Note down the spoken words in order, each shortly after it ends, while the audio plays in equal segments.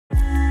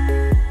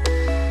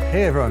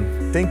Hey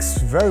everyone, thanks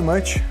very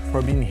much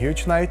for being here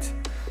tonight.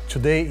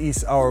 Today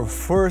is our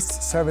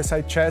first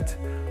server-side chat.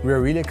 We are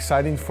really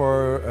excited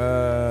for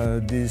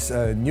this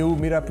new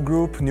meetup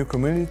group, new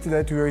community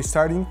that we are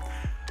starting.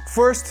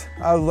 First,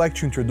 I would like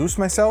to introduce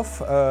myself.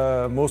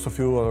 Most of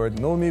you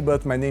already know me,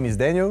 but my name is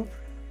Daniel.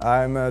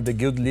 I'm the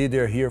guild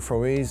leader here for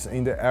WAES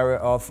in the area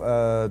of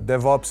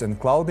DevOps and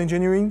cloud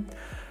engineering.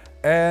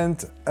 And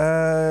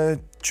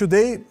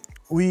today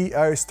we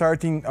are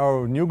starting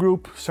our new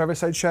group,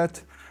 server-side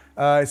chat.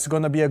 It's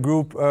going to be a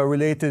group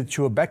related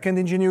to backend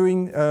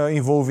engineering,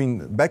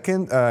 involving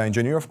backend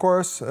engineer, of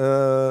course,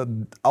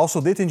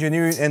 also data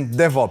engineering and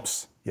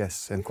DevOps.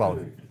 Yes, and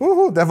cloud.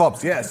 Woohoo,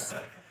 DevOps, yes.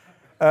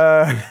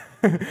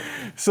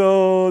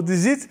 So this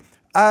is it.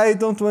 I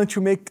don't want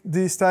to make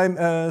this time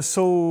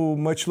so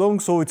much long,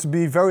 so it's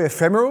be very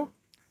ephemeral.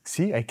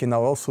 See, I can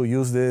now also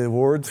use the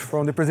words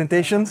from the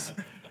presentations.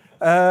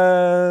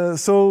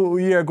 So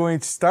we are going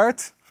to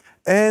start,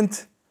 and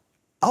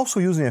also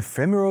using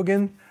ephemeral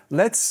again.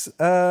 Let's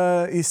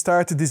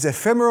start this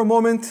ephemeral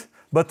moment,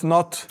 but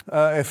not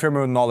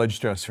ephemeral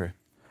knowledge transfer.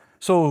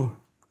 So,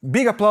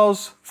 big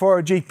applause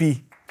for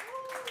JP.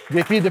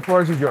 JP, the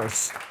floor is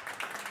yours.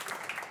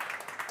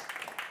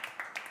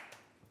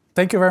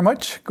 Thank you very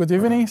much. Good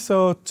evening.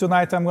 So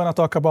tonight I'm going to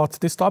talk about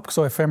this topic,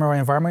 so ephemeral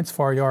environments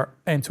for your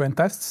end-to-end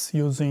tests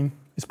using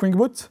Spring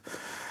Boot.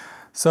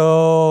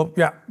 So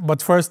yeah,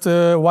 but first,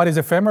 what is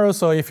ephemeral?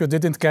 So if you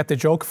didn't get the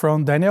joke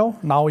from Daniel,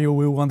 now you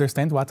will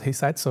understand what he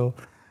said. So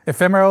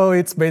ephemeral,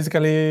 it's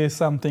basically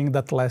something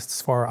that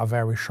lasts for a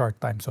very short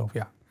time. So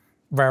yeah,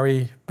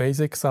 very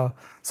basic. So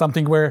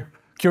something we're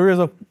curious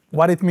of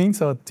what it means.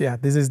 So yeah,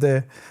 this is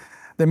the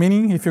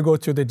meaning if you go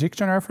to the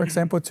dictionary, for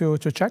example, to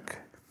check.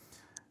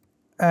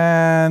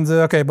 And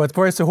okay, but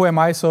first, who am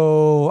I?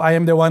 So I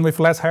am the one with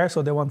less hair,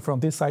 so the one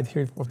from this side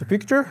here of the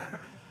picture.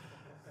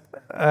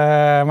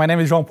 My name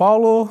is João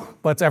Paulo,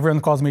 but everyone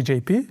calls me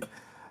JP.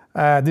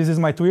 This is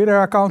my Twitter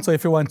account, so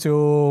if you want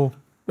to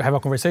have a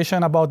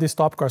conversation about this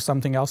topic or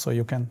something else, so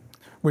you can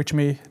reach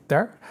me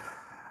there.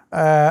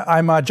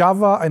 I'm a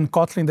Java and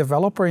Kotlin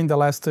developer in the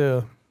last,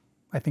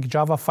 I think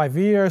Java 5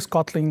 years,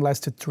 Kotlin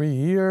lasted 3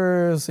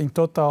 years, in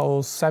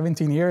total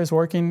 17 years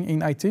working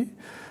in IT.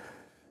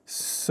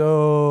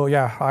 So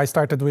yeah, I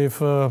started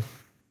with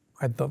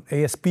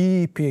ASP,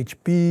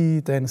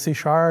 PHP, then C#,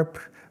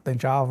 then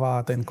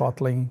Java, then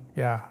Kotlin.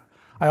 Yeah,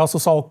 I also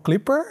saw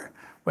Clipper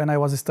when I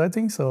was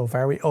studying, so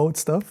very old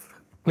stuff.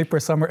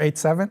 Clipper Summer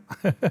 87.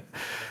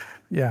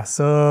 Yeah,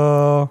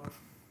 so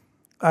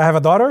I have a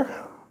daughter.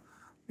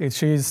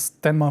 She's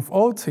 10 months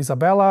old,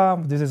 Isabella.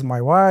 This is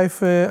my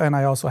wife, and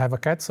I also have a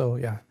cat. So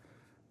yeah,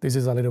 this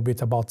is a little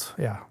bit about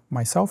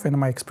myself and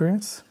my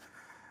experience.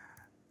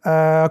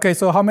 Okay,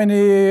 so how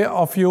many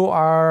of you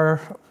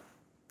are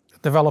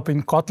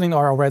developing Kotlin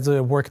or already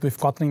worked with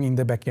Kotlin in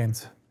the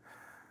backend?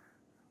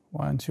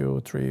 1,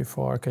 2, 3,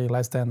 4, okay,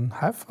 less than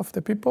half of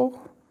the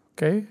people.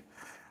 Okay,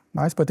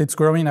 nice, but it's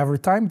growing every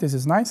time. This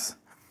is nice.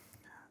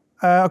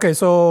 Okay,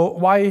 so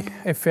why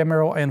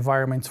ephemeral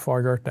environments for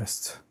your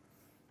tests?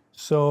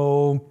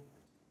 So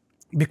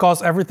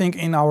because everything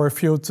in our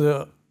field,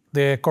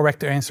 the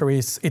correct answer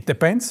is it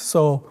depends.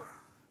 So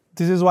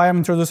this is why I'm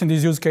introducing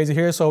this use case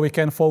here, so we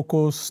can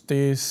focus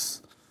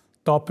this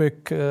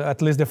topic,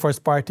 at least the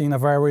first part, in a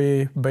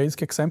very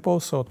basic example,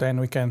 so then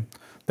we can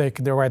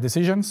take the right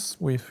decisions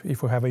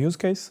if we have a use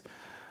case.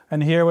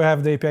 And here we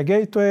have the API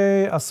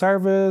gateway, a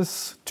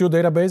service, 2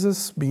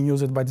 databases being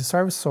used by the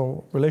service,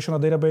 so relational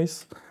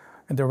database,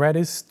 and the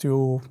Redis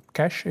to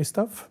cache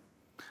stuff.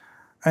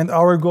 And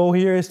our goal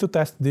here is to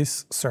test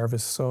this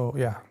service. So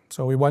yeah,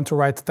 so we want to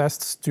write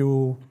tests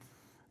to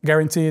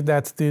guarantee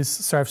that this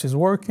service is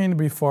working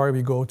before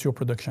we go to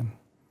production.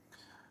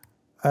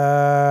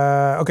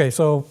 Okay,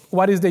 so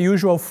what is the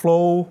usual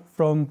flow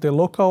from the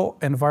local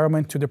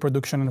environment to the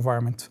production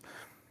environment?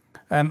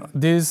 And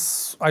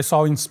this I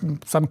saw in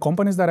some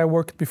companies that I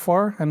worked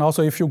before, and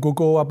also if you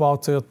Google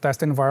about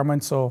test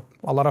environment, so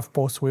a lot of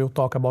posts will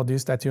talk about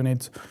this, that you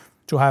need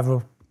to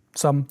have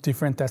some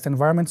different test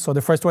environments. So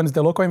the first one is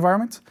the local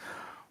environment,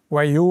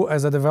 where you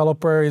as a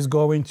developer is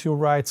going to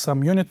write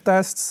some unit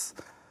tests,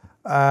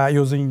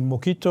 using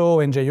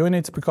Mockito and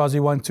JUnit because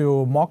you want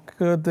to mock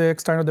the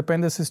external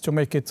dependencies to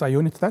make it a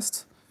unit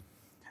test.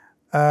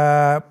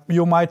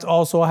 You might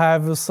also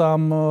have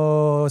some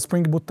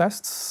Spring Boot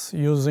tests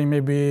using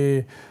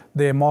maybe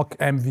the mock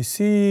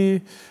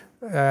MVC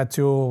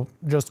to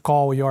just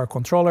call your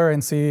controller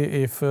and see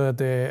if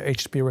the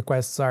HTTP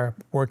requests are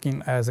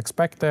working as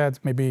expected,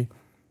 maybe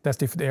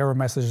test if the error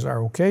messages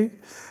are okay.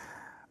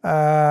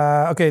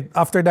 Okay,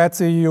 after that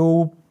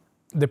you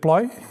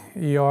deploy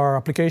your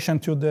application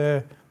to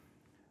the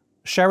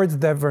shared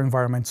dev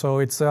environment. So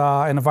it's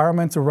an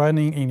environment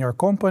running in your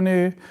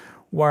company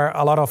where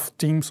a lot of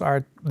teams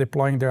are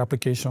deploying their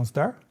applications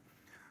there.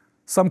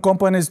 Some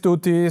companies do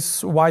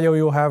this while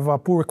you have a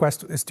pull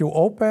request still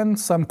open.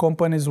 Some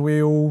companies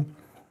will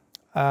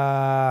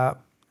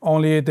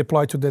only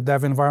deploy to the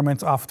dev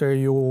environment after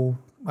you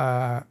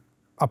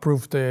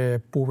approve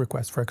the pull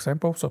request, for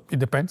example. So it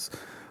depends.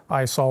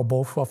 I saw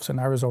both of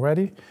scenarios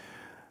already.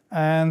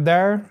 And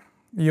there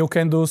you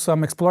can do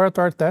some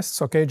exploratory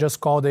tests, okay? Just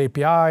call the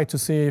API to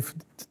see if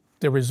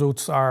the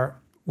results are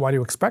what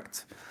you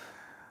expect.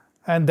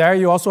 And there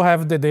you also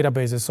have the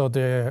databases. So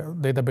the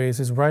database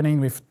is running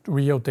with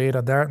real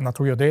data there, not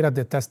real data,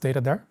 the test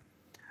data there.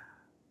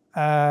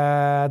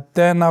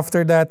 Then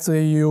after that,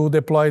 you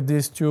deploy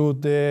this to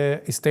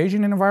the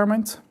staging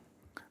environment.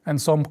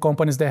 And some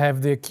companies, they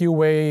have the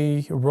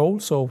QA role.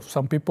 So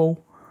some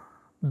people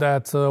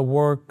that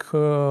work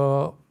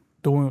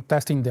doing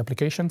testing the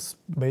applications,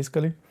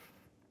 basically.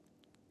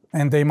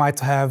 And they might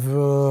have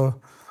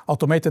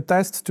automated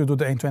tests to do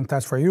the end-to-end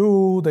test for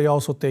you. They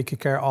also take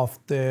care of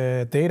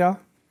the data,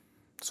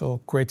 so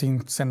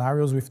creating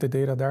scenarios with the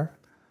data there.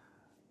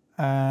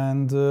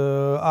 And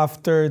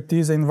after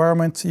this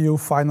environment, you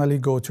finally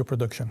go to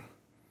production.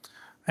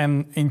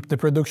 And in the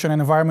production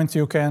environment,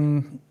 you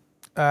can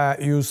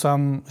use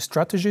some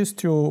strategies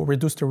to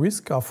reduce the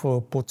risk of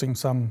putting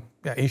some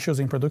issues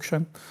in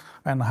production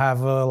and have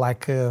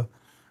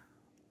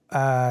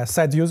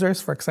sad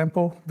users, for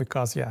example,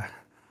 because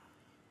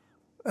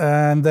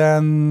And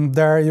then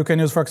there you can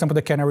use, for example,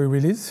 the canary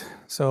release.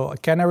 So a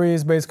canary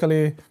is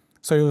basically,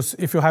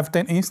 if you have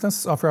 10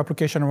 instances of your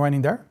application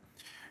running there,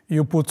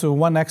 you put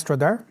one extra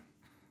there,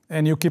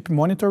 and you keep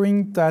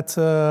monitoring that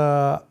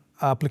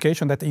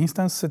application, that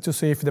instance, to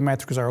see if the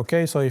metrics are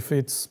okay. So if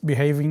it's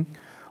behaving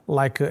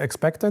like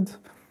expected,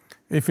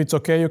 if it's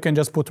okay, you can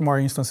just put more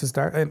instances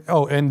there.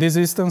 And this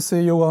instance,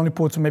 you only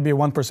put maybe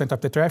 1%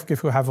 of the traffic.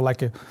 If you have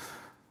like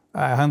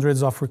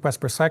hundreds of requests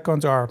per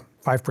second or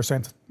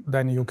 5%,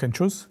 then you can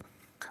choose.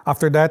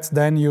 After that,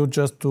 then you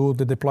just do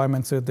the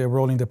deployment, the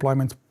rolling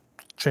deployment,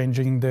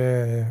 changing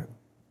the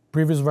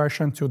previous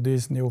version to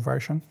this new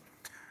version.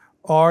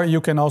 Or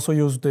you can also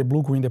use the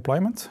blue-green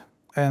deployment.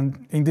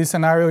 And in this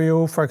scenario,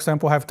 you, for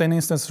example, have 10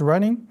 instances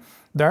running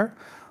there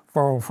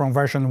from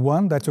version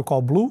 1 that you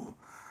call blue.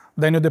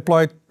 Then you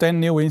deploy 10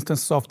 new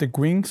instances of the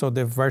green, so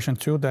the version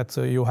 2 that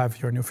you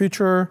have your new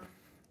feature.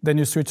 Then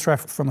you switch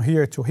traffic from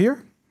here to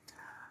here.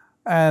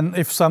 And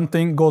if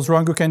something goes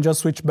wrong, you can just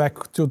switch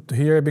back to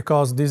here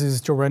because this is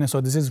still running. So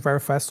this is very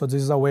fast. So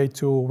this is a way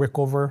to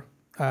recover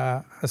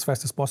as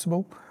fast as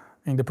possible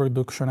in the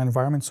production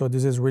environment. So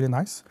this is really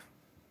nice.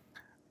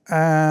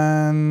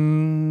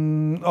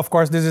 And of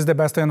course, this is the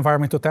best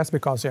environment to test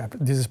because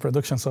this is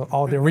production. So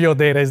all the real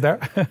data is there.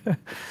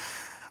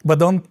 But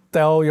don't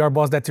tell your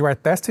boss that you are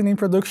testing in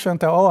production.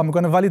 Tell, I'm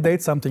going to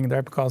validate something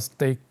there because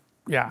they,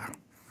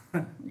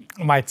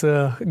 might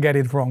get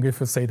it wrong if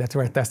you say that you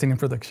are testing in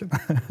production.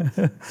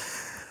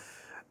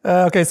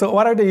 Okay, so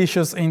what are the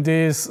issues in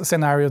this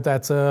scenario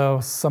that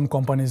some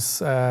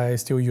companies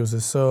still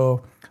use?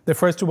 So the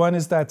first one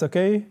is that,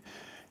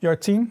 your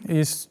team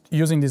is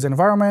using this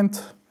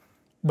environment,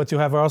 but you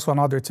have also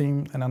another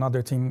team and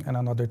another team and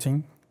another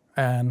team.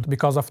 And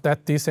because of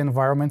that, this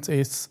environment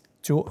is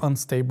too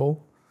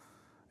unstable.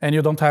 And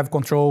you don't have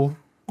control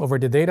over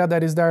the data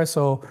that is there.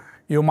 So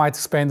you might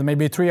spend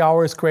maybe 3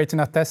 hours creating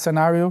a test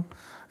scenario.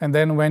 And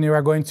then when you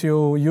are going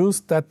to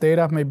use that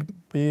data,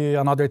 maybe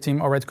another team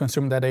already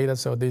consumed that data.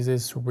 So this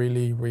is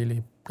really,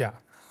 really,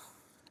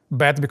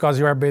 bad because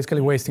you are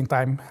basically wasting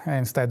time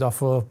instead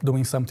of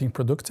doing something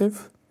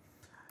productive.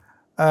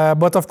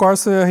 But of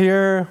course,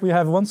 here we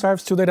have one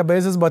service, 2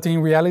 databases, but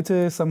in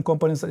reality, some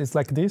companies, it's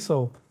like this.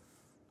 So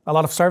a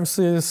lot of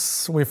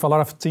services with a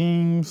lot of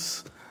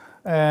teams.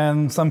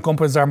 And some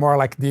companies are more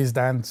like this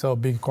than so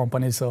big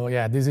companies. So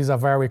this is a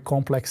very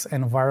complex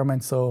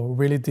environment, so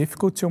really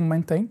difficult to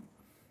maintain.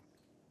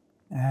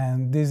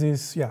 And this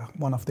is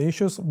one of the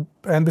issues.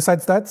 And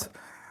besides that,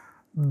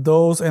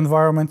 those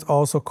environments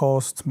also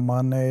cost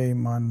money.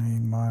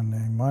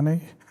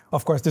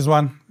 Of course, this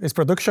one is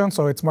production,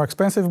 so it's more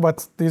expensive,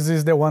 but this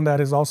is the one that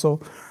is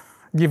also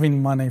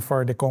giving money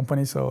for the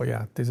company. So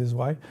this is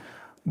why.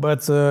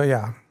 But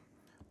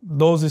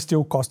those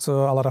still cost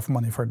a lot of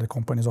money for the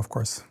companies, of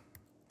course.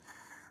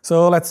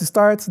 So let's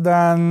start.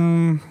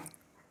 Then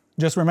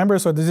just remember,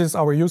 so this is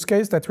our use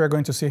case that we're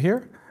going to see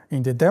here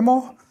in the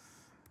demo.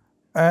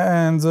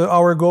 And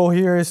our goal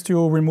here is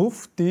to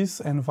remove this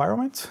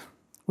environment.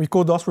 We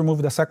could also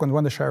remove the second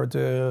one, the shared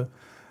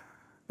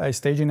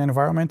staging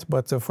environment,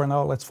 but for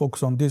now, let's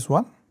focus on this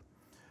one.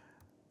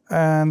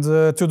 And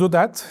to do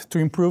that, to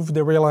improve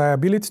the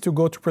reliability, to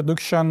go to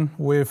production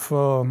with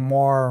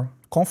more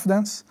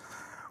confidence,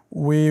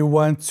 we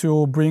want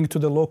to bring to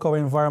the local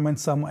environment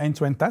some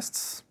end-to-end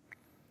tests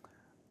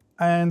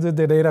and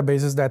the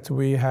databases that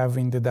we have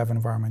in the dev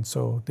environment.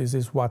 So this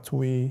is what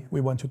we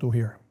want to do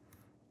here.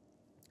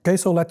 Okay,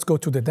 so let's go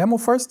to the demo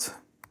first.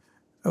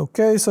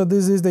 Okay, so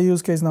this is the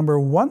use case number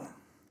 1.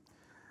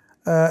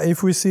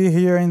 If we see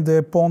here in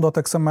the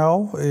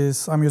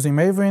pom.xml, I'm using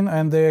Maven,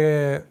 and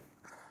the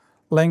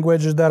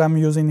language that I'm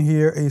using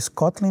here is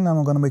Kotlin.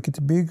 I'm going to make it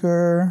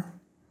bigger.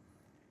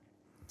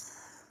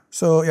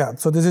 So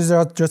so this is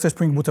just a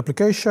Spring Boot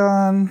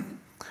application.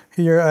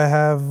 Here I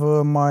have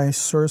my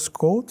source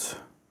code.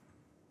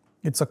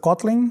 It's a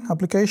Kotlin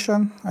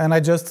application, and I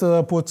just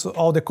put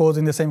all the code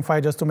in the same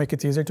file just to make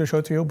it easier to show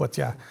to you. But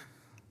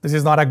this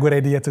is not a good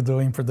idea to do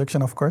in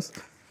production, of course.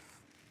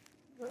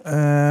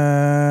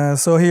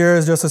 So here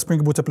is just a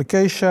Spring Boot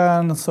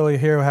application. So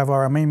here we have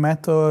our main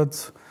method.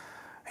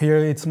 Here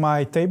it's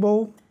my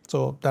table,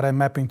 so that I'm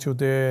mapping to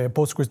the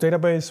Postgres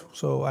database.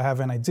 So I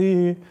have an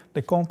ID,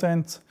 the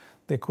content,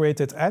 the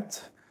created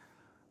at,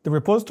 the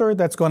repository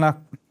that's gonna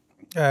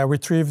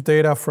retrieve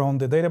data from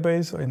the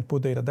database and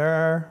put data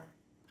there.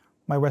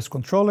 My REST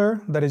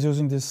controller that is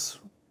using this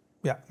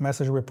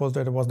message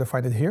repository that was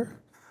defined here.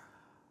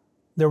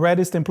 The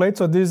Redis template,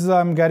 so this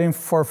I'm getting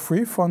for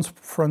free from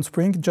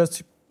Spring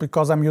just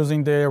because I'm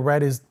using the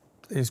Redis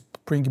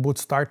Spring Boot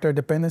starter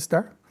dependence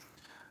there.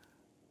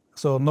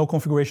 So no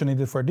configuration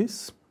needed for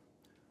this.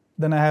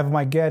 Then I have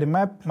my get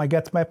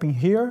mapping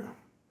here.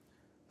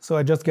 So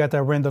I just get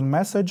a random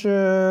message.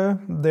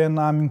 Then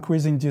I'm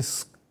increasing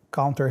this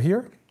counter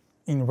here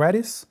in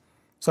Redis.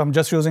 So I'm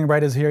just using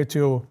Redis here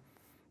to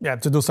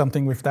do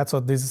something with that. So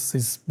this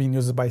is being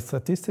used by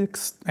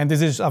statistics. And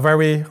this is a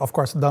very, of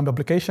course, dumb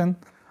application,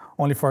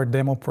 only for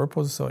demo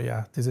purpose. So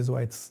yeah, this is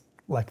why it's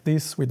like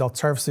this, without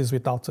services,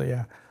 without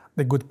the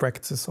good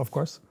practices, of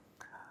course.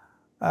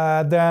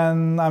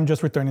 Then I'm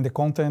just returning the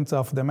content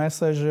of the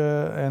message.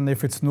 And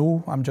if it's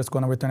new, I'm just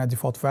going to return a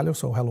default value,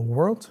 so hello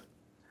world.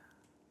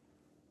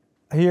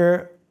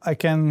 Here, I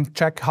can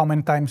check how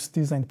many times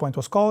this endpoint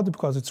was called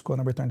because it's going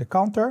to return the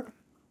counter.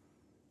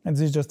 And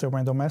this is just a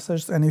random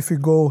message. And if you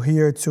go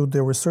here to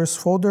the resource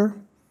folder,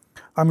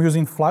 I'm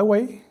using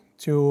Flyway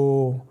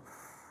to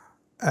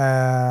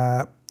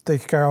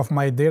take care of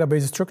my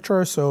database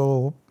structure.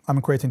 So I'm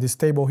creating this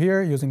table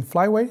here using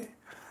Flyway.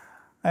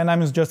 And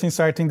I'm just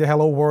inserting the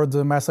hello world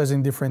message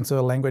in different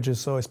languages.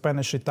 So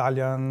Spanish,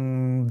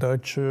 Italian,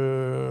 Dutch,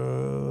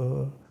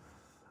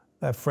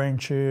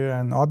 French,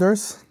 and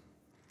others.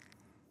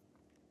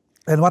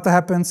 And what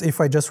happens if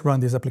I just run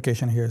this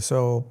application here?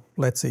 So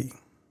let's see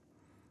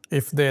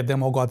if the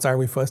demo gods are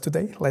with us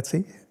today. Let's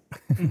see.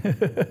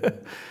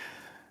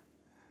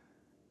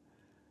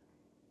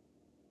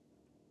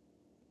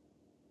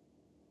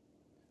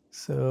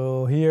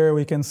 So here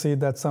we can see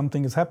that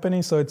something is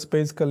happening. So it's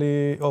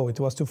basically, oh, it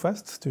was too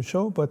fast to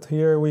show, but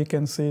here we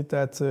can see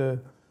that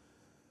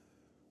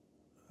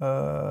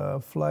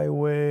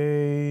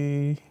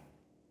Flyway,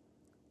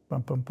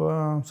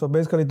 so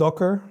basically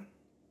Docker,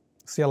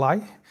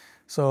 CLI.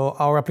 So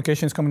our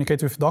application is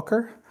communicating with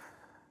Docker,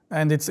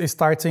 and it's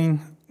starting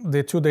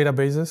the two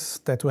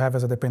databases that we have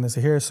as a dependency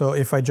here. So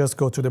if I just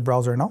go to the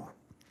browser now,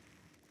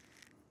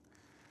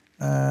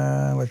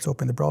 let's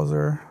open the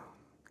browser.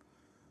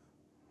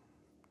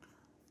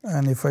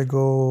 And if I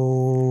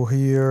go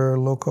here,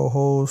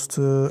 localhost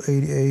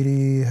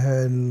 8080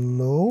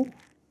 hello,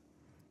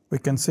 we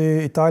can see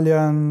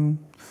Italian,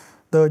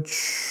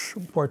 Dutch,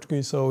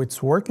 Portuguese, so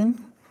it's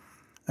working.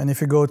 And if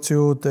you go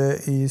to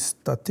the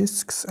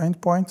statistics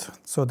endpoint,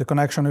 so the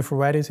connection with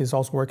Redis is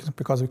also working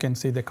because we can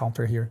see the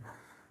counter here.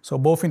 So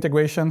both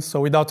integrations,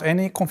 so without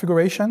any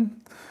configuration,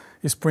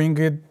 Spring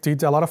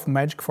did a lot of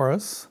magic for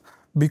us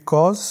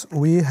because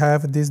we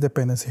have this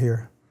dependency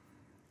here.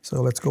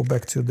 So let's go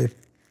back to the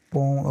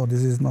oh,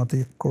 this is not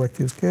the correct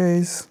use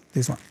case,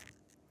 this one.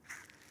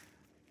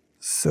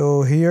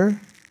 So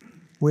here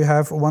we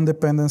have one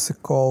dependency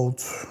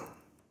called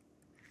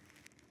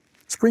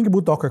Spring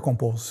Boot Docker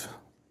Compose.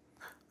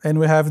 And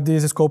we have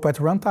this scope at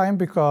runtime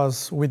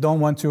because we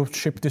don't want to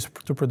ship this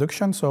to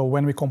production. So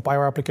when we compile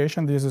our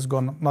application, this is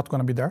not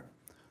going to be there.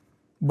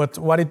 But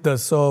what it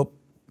does, so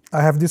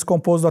I have this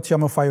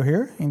compose.yaml file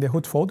here in the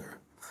root folder.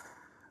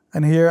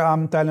 And here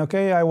I'm telling,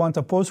 okay, I want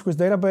a Postgres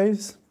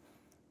database.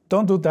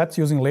 Don't do that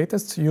using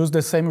latest. Use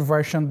the same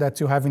version that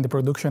you have in the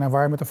production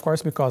environment, of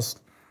course, because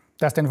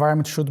test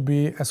environment should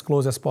be as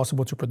close as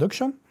possible to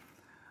production.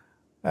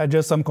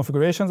 Just some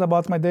configurations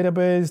about my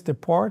database, the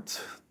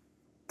port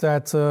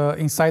that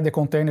inside the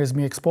container is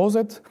being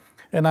exposed.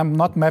 And I'm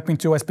not mapping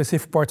to a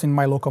specific port in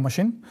my local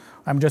machine.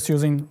 I'm just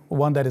using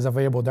one that is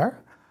available there.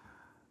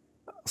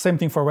 Same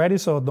thing for Redis,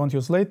 so don't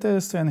use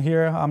latest. And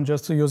here I'm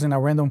just using a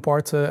random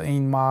port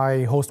in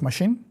my host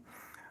machine.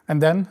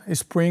 And then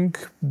Spring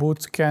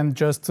Boot can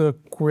just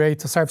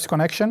create a service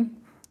connection.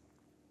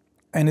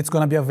 And it's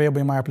going to be available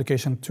in my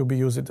application to be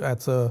used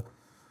at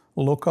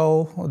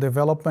local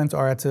development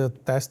or at a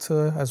test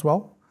as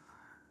well.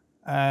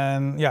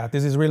 And yeah,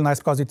 this is really nice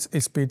because it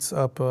speeds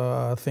up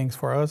things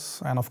for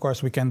us. And of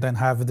course, we can then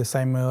have the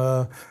same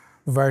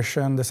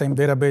version, the same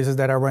databases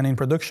that are running in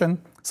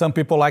production. Some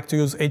people like to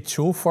use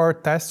E2E for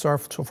tests or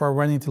for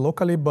running it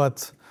locally,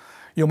 but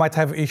you might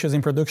have issues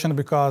in production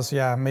because,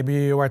 yeah, maybe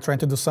you are trying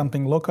to do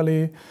something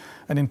locally,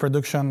 and in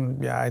production,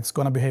 yeah, it's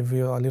going to behave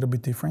a little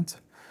bit different.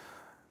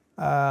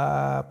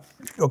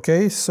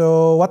 Okay,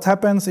 so what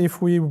happens if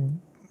we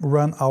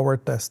run our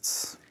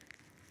tests?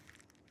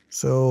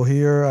 So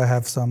here I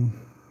have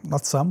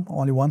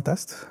only one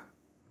test.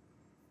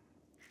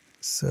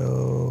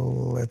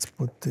 So let's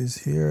put this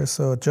here.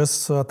 So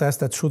just a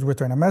test that should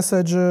return a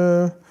message.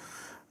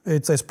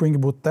 It's a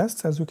Spring Boot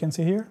test, as you can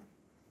see here.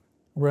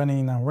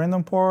 Running a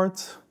random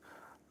port.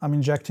 I'm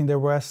injecting the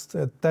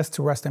test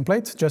REST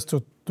template just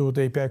to do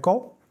the API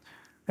call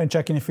and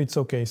checking if it's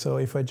okay. So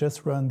if I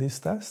just run this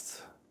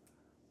test,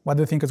 what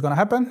do you think is going to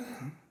happen?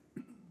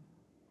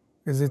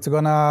 Is it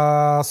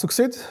gonna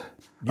succeed? Yes.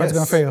 Or it's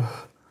gonna fail?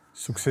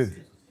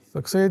 Succeed.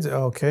 Succeed,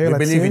 okay, We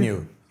let's see. believe in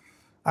you.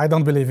 I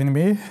don't believe in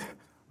me.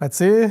 Let's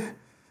see.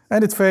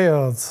 And it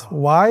failed.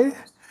 Why?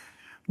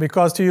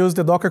 Because to use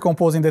the Docker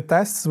Compose in the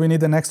tests, we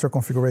need an extra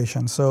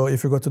configuration. So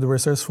if you go to the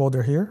resource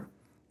folder here,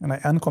 and I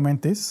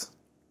uncomment this,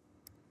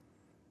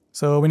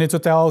 so we need to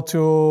tell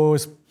to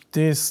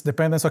this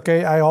dependence,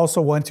 okay, I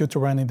also want you to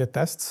run in the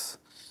tests.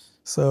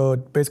 So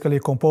basically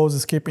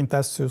compose skip in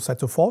tests to set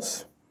to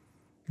false.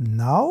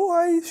 Now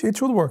it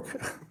should work.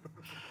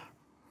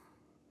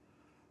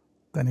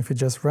 Then if you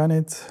just run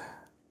it,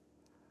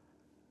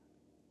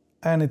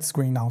 and it's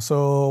green now.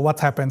 So what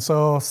happened?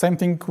 So same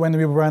thing when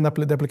we run the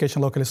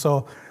application locally.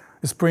 So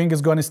Spring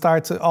is going to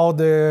start all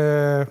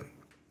the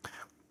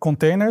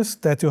containers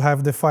that you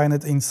have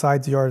defined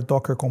inside your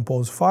Docker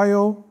Compose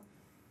file.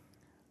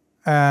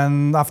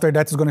 And after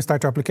that, it's going to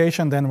start your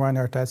application, then run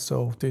your tests.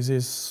 So this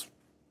is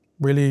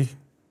really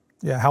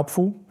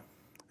helpful.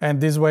 And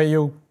this way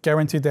you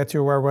guarantee that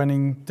you are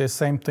running the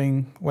same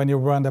thing when you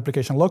run the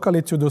application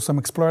locally to do some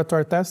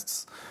exploratory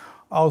tests.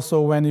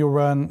 Also when you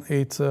run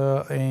it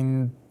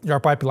in your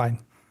pipeline.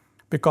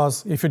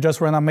 Because if you just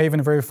run a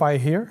Maven verify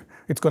here,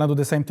 it's going to do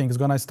the same thing. It's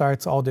going to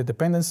start all the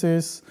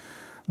dependencies,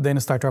 then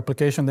start your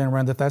application, then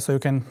run the test. So you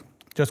can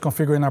just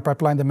configure in our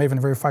pipeline the Maven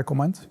verify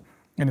command,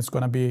 and it's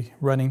going to be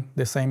running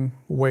the same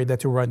way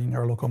that you run in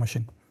your local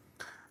machine.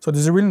 So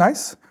this is really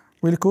nice,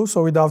 really cool.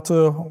 So without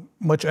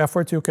much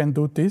effort, you can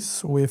do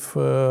this with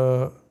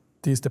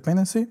this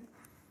dependency.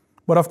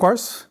 But of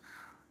course,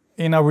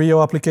 in a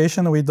real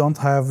application, we don't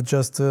have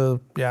just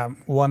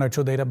one or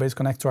two database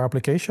connect to our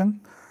application.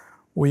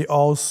 We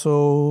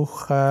also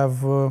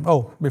have,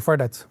 before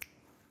that,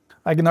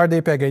 I ignored the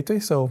API gateway.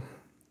 So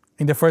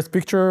in the first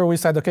picture, we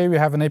said, okay, we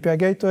have an API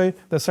gateway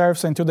that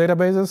serves and two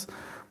databases.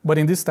 But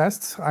in this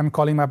test, I'm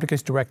calling my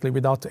application directly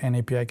without an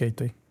API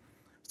gateway.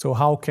 So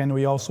how can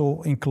we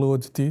also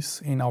include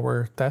this in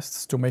our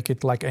tests to make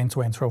it like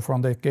end-to-end, so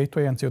from the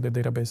gateway until the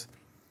database?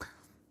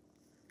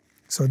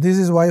 So this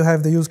is why you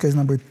have the use case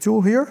number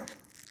 2 here.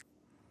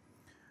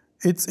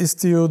 It's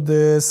still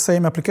the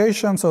same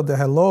application, so the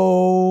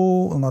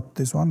hello, not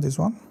this one, this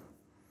one.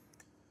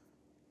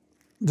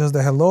 Just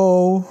the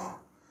hello.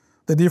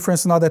 The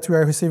difference now that we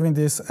are receiving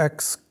this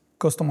X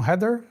custom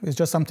header is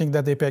just something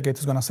that the API gateway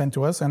is going to send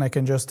to us, and I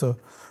can just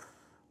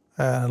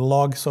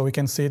log so we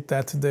can see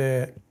that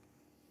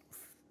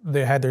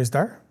the header is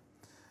there.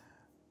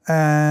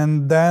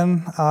 And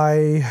then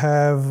I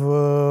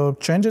have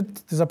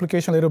changed this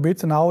application a little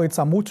bit. Now it's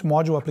a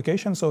multi-module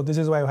application, so this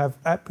is why I have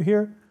app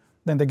here,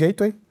 then the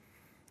gateway.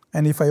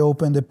 And if I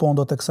open the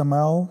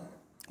pom.xml,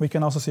 we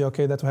can also see,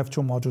 okay, that we have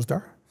 2 modules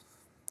there.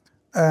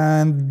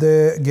 And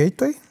the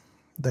gateway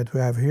that we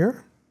have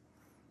here,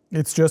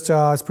 it's just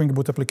a Spring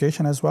Boot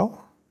application as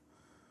well.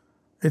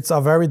 It's a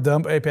very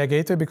dumb API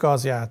gateway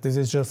because, this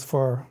is just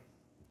for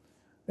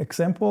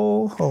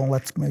example. Oh,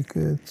 let's make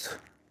it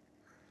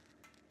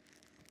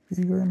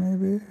bigger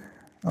maybe.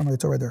 Oh no,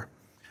 it's already there.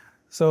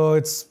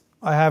 So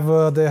I have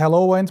the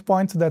hello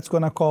endpoint that's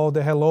going to call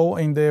the hello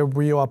in the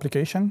real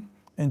application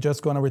and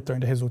just going to return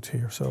the result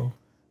here. So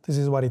this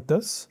is what it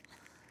does.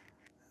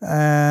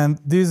 And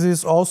this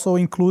is also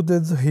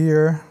included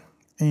here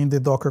in the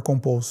Docker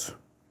Compose.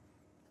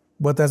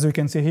 But as we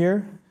can see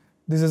here,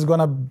 this is going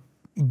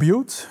to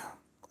build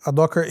a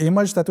Docker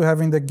image that we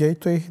have in the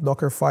gateway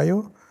Docker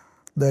file.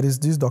 That is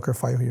this Docker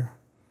file here.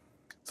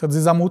 So this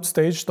is a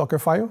multi-stage Docker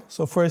file.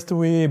 So first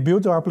we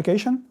build our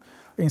application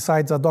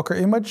inside the Docker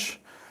image.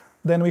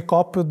 Then we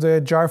copy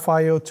the jar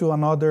file to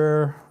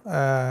another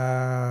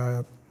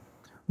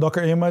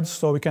Docker image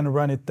so we can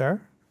run it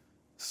there.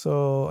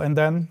 So, and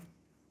then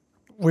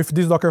with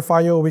this Docker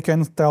file, we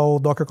can tell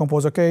Docker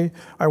Compose, okay,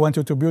 I want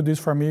you to build this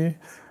for me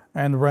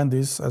and run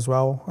this as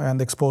well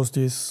and expose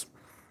this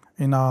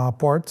in a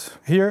port.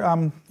 Here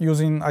I'm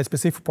using a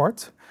specific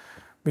port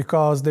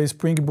because the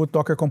Spring Boot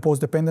Docker Compose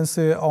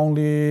dependency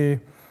only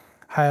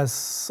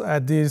has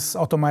this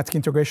automatic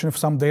integration with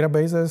some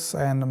databases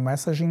and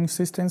messaging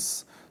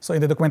systems. So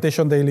in the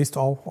documentation, they list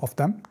all of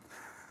them.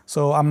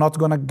 So I'm not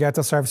going to get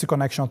a service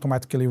connection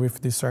automatically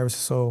with this service.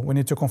 So we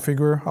need to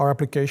configure our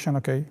application.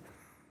 Okay,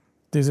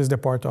 this is the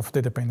part of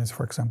the dependency,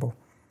 for example.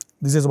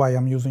 This is why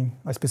I'm using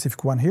a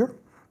specific one here.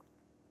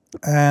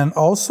 And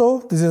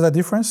also, this is a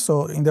difference.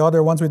 So in the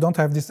other ones, we don't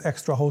have these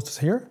extra hosts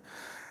here.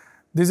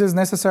 This is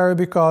necessary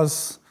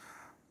because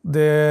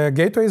the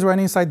gateway is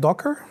running inside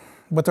Docker,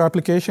 but our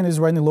application is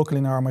running locally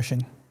in our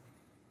machine.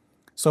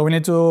 So we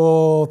need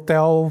to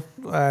tell,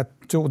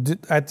 to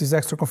add this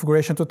extra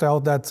configuration to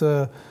tell that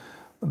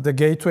the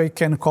gateway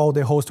can call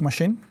the host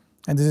machine.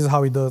 And this is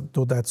how we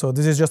do that. So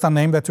this is just a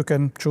name that you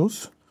can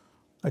choose.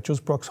 I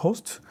choose prox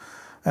host.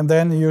 And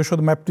then you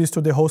should map this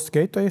to the host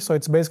gateway. So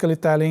it's basically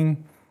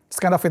telling, it's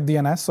kind of a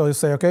DNS. So you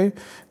say, okay,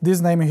 this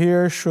name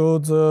here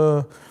should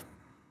go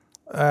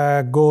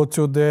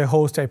to the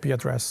host IP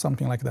address,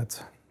 something like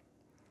that.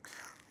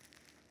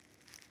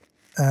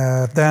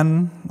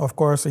 Then, of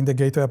course, in the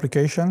gateway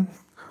application,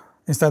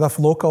 instead of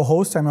local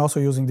host, I'm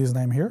also using this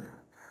name here.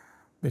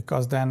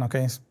 Because then,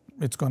 okay,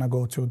 it's going to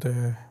go to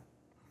the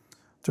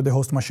to the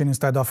host machine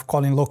instead of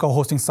calling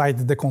localhost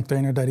inside the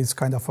container that is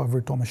kind of a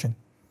virtual machine.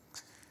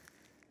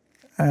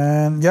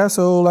 And yeah,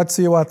 so let's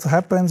see what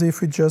happens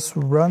if we just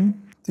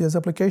run this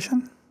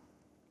application.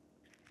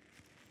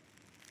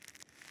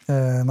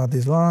 Not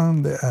this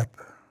one, the app.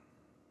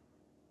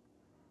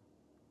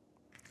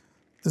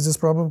 This is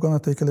probably going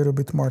to take a little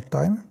bit more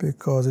time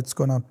because it's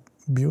going to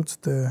build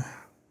the...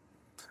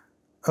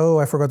 Oh,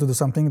 I forgot to do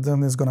something,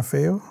 then it's going to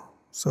fail.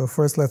 So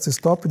first, let's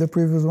stop the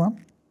previous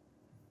one.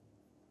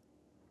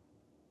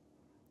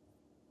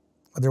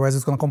 Otherwise,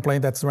 it's going to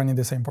complain that's running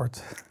the same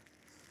port.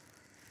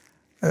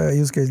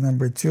 Use case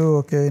number 2.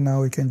 Okay,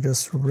 now we can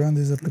just run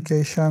this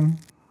application.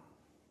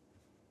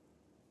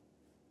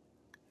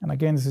 And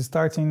again, this is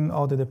starting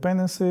all the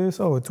dependencies.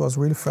 Oh, it was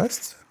really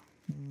fast.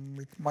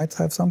 It might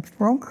have something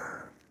wrong.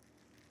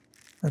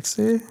 Let's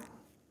see.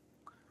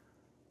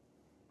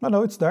 Oh,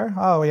 no, it's there.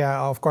 Oh,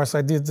 yeah, of course,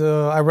 I did.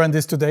 I ran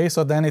this today,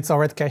 so then it's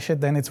already cached,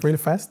 then it's really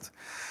fast.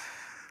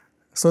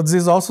 So this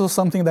is also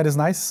something that is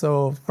nice.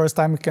 So first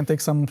time it can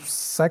take some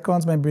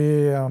seconds,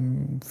 maybe a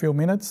few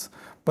minutes,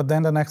 but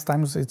then the next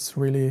times it's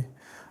really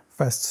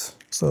fast.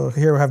 So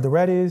here we have the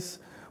Redis,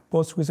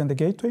 Postgres, and the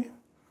gateway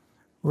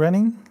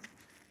running.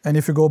 And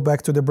if you go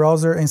back to the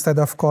browser, instead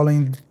of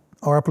calling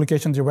our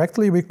application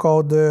directly, we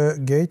call the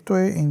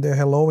gateway in the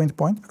hello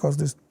endpoint, because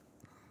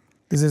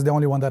this is the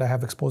only one that I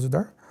have exposed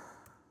there.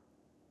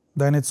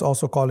 Then it's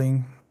also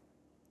calling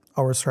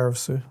our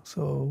service.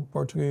 So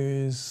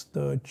Portuguese,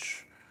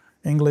 Dutch,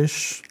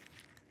 English.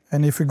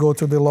 And if we go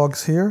to the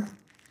logs here,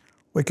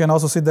 we can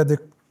also see that the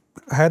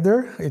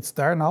header, it's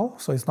there now,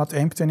 so it's not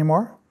empty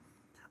anymore.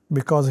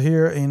 Because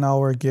here in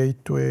our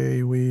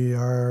gateway, we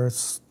have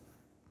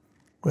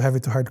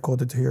it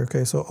hard-coded here,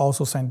 okay? So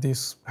also send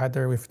this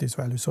header with this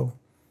value. So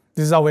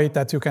this is a way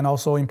that you can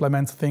also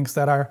implement things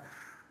that are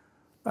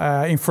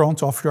in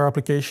front of your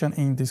application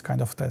in this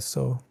kind of test.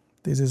 So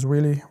this is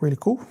really, really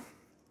cool.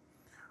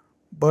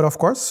 But of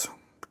course,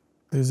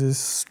 this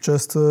is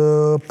just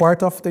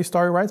part of the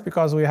story, right?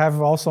 Because we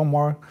have also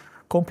more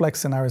complex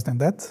scenarios than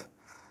that.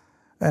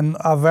 And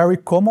a very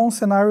common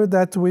scenario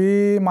that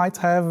we might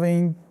have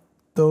in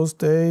those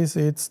days,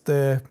 it's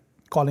the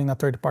calling a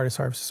third-party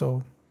service.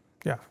 So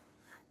yeah,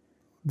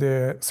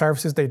 the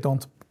services, they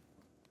don't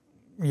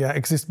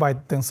exist by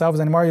themselves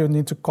anymore. You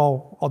need to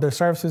call other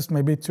services,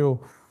 maybe to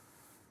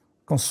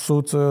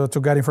consult, to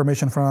get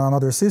information from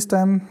another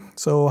system.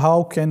 So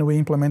how can we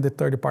implement the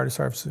third-party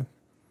service?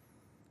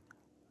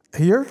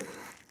 Here,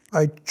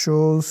 I have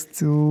chosen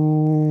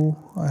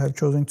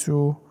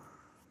to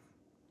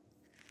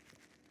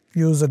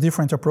use a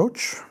different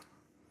approach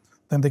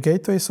than the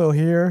gateway. So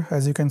here,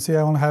 as you can see,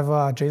 I only have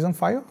a JSON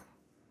file.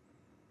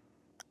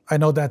 I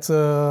know that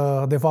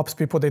DevOps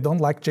people, they don't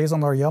like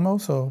JSON or YAML,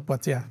 so,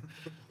 but yeah.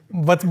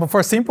 But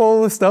for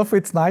simple stuff,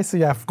 it's nice.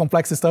 Yeah,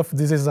 complex stuff,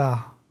 this is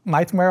a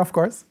nightmare, of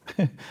course.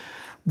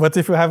 But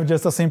if you have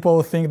just a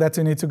simple thing that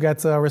you need to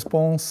get a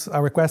response,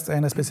 a request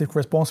and a specific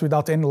response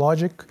without any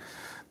logic,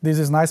 this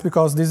is nice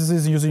because this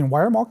is using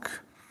wiremock.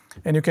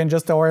 And you can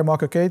just tell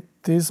wiremock, okay,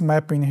 this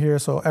mapping here,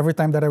 so every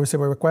time that I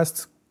receive a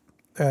request,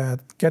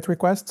 get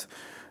request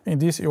in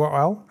this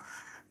URL,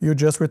 you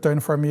just return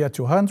for me a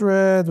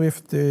 200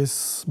 with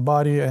this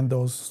body and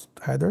those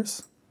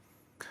headers.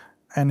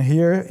 And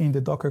here in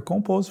the Docker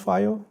Compose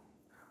file,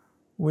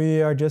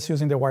 we are just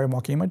using the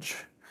wiremock image.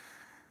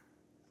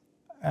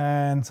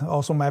 And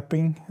also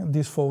mapping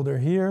this folder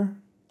here,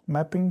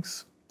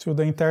 mappings, to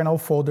the internal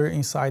folder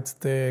inside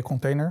the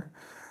container.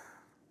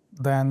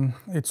 Then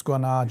it's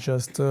gonna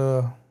just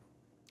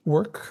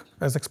work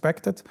as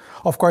expected.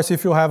 Of course,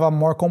 if you have a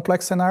more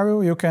complex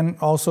scenario, you can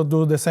also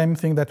do the same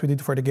thing that we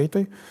did for the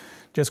gateway.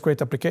 Just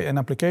create an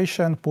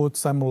application, put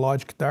some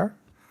logic there,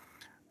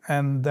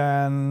 and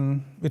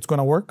then it's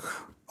gonna work.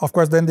 Of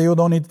course, then you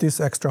don't need these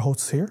extra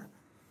hosts here.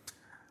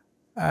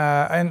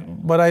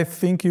 But I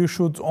think you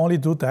should only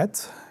do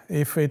that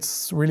if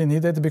it's really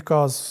needed,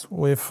 because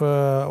with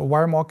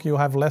wiremock, you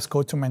have less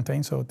code to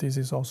maintain, so this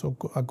is also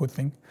a good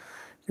thing.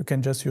 You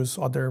can just use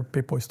other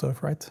people's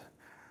stuff, right,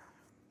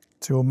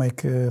 to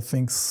make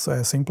things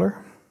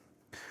simpler.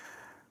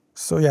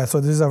 So yeah, so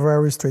this is a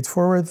very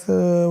straightforward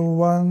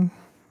one.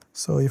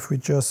 So if we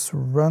just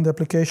run the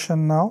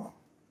application now.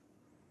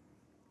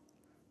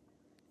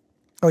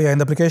 Oh yeah,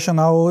 and the application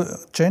now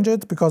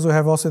changed because we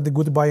have also the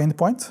goodbye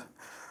endpoint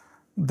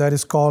that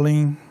is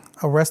calling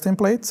a REST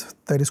template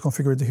that is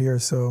configured here.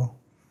 So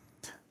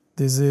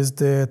this is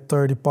the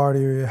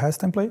third-party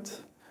REST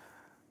template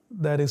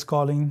that is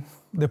calling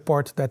the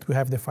port that we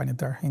have defined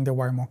there in the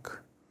wiremock.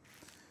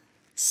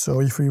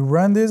 So if we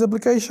run this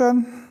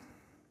application,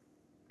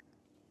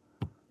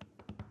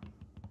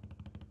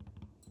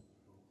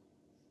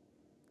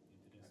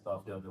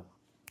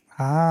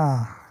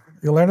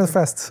 you learned it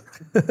fast.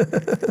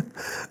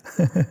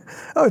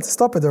 Oh, it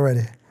stopped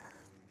already.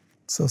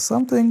 So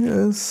something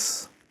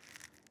is,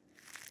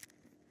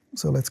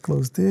 so let's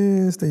close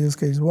this, the use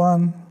case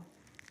 1,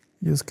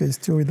 use case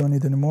 2, we don't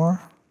need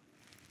anymore.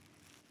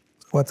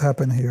 What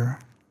happened here?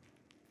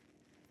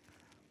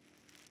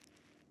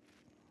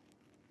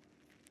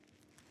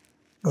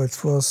 Oh, it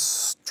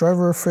was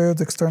driver failed,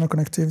 external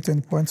connectivity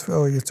endpoints.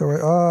 Oh, it's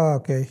already. Ah,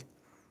 okay.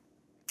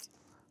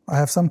 I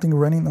have something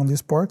running on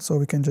this port, so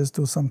we can just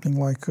do something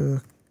like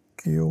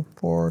queue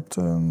port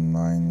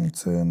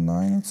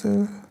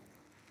 990.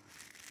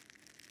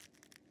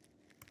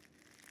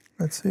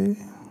 Let's see.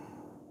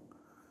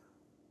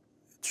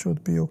 It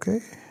should be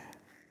okay.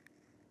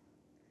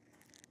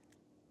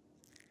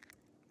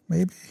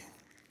 Maybe.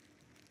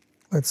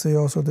 Let's see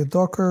also the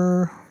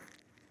Docker.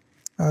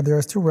 They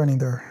are still running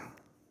there.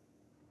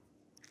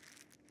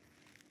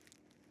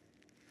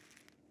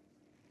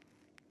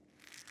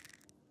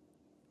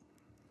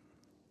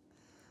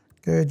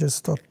 Okay, just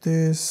stop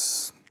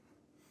this.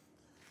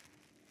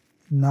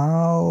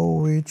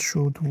 Now it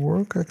should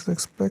work as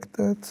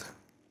expected.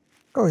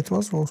 Oh, it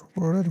was also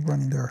already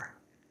running there.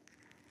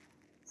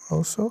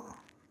 Also.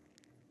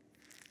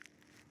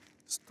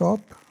 Stop.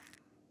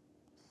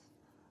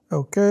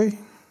 Okay.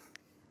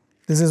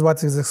 This is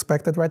what is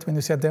expected, right, when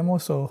you see a demo,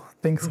 so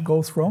things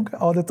goes wrong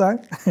all the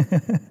time.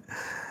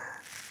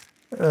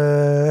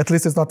 At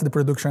least it's not the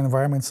production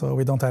environment, so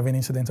we don't have any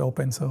incidents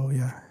open, so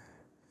yeah.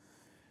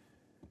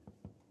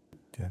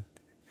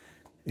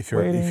 If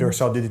your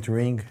cell didn't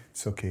ring,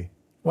 it's okay.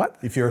 What?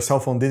 If your cell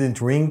phone didn't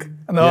ring,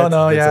 no,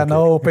 okay.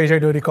 no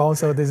PagerDuty call,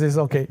 so this is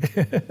okay.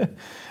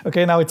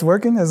 Okay, now it's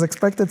working as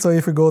expected. So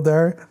if we go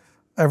there,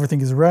 everything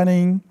is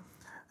running.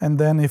 And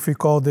then if we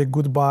call the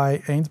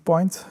goodbye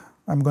endpoint,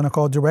 I'm going to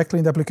call directly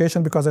in the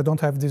application because I don't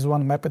have this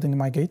one mapped in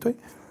my gateway.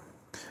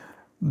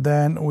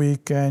 Then we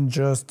can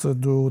just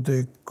do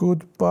the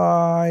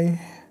goodbye,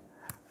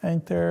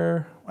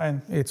 enter,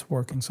 and it's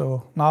working.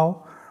 So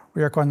now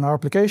we are calling our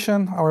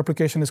application. Our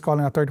application is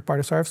calling a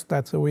third-party service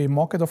that we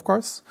mocked, of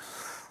course.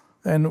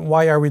 And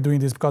why are we doing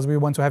this? Because we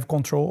want to have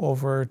control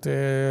over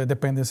the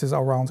dependencies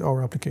around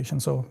our application.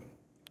 So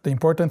the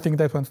important thing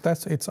that we want to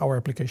test, it's our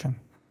application.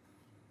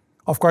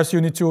 Of course, you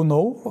need to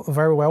know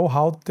very well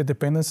how the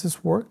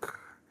dependencies work.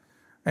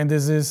 And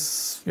this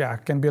is,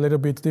 can be a little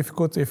bit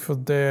difficult if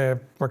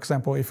for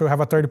example, if you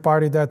have a third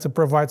party that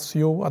provides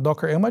you a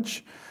Docker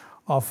image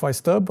of a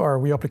stub or a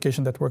real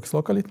application that works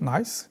locally,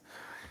 nice.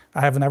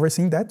 I have never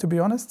seen that, to be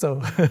honest,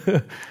 so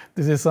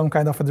this is some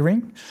kind of a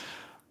dream.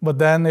 But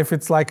then if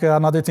it's like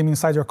another team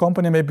inside your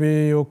company,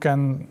 maybe you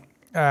can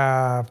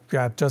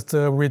just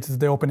read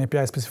the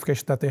OpenAPI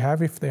specification that they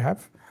have, if they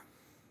have.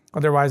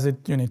 Otherwise,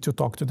 you need to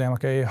talk to them,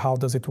 okay, how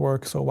does it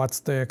work? So what's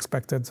the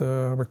expected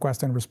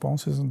request and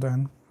responses? And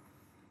then,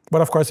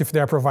 but of course, if they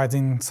are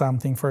providing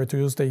something for you to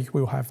use, they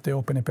will have the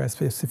OpenAPI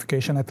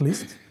specification at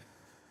least.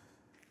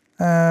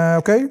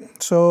 Okay,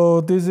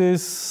 so this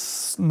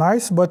is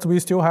nice, but we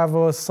still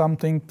have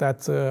something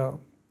that, a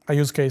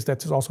use case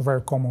that is also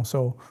very common.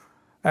 So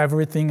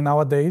everything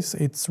nowadays,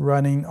 it's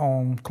running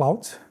on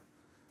cloud.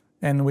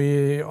 And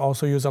we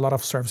also use a lot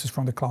of services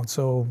from the cloud.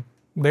 So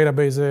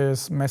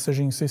databases,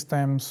 messaging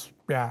systems,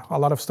 a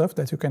lot of stuff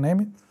that you can name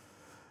it.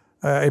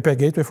 API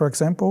Gateway, for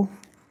example.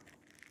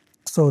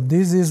 So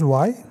this is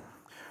why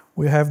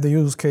we have the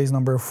use case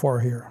number 4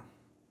 here.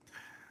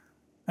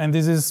 And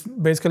this is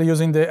basically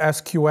using the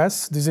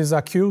SQS. This is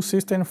a queue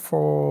system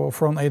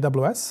from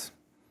AWS.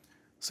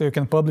 So you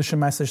can publish a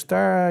message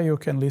there, you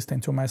can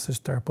listen to a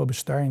message there,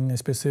 publish there in a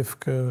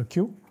specific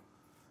queue.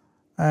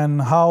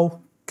 And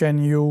how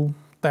can you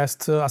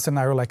test a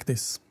scenario like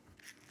this?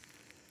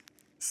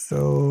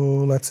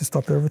 So let's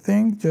stop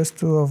everything just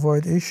to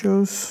avoid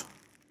issues.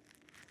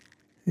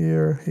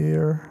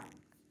 Here.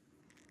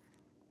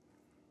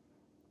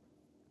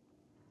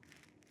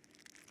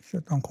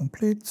 Shutdown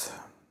complete.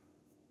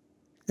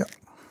 Yeah.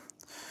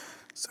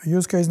 So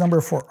use case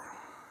number 4.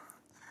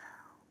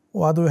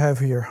 What do we have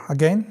here?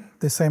 Again,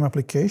 the same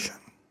application,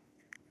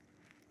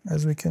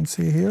 as we can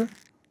see here.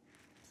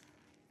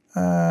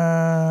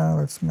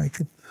 Let's make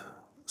it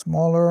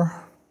smaller.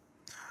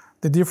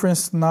 The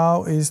difference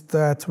now is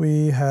that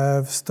we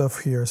have stuff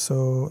here,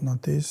 so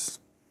not this.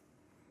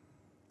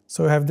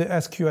 So we have the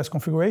SQS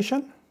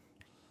configuration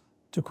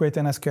to create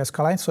an SQS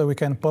client, so we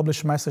can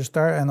publish message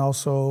there and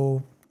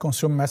also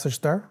consume message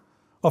there.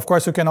 Of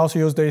course, you can also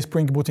use the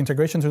Spring Boot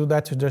integration to do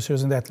that, just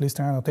using that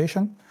listener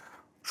annotation.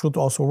 Should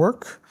also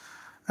work.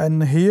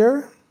 And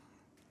here,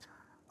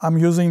 I'm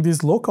using this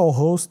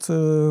localhost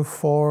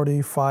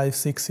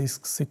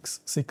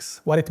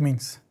 45666. What it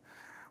means?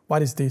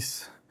 What is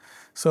this?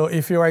 So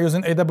if you are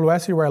using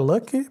AWS, you are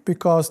lucky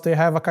because they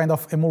have a kind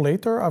of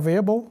emulator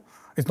available.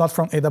 It's not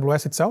from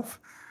AWS itself.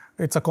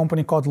 It's a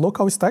company called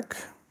LocalStack,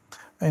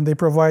 and they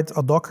provide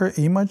a Docker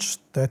image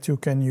that you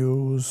can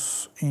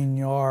use in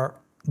your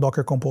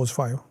Docker Compose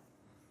file.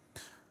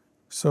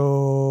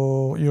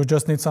 So you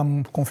just need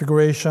some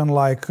configuration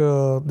like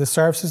the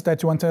services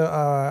that you want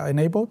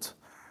enabled.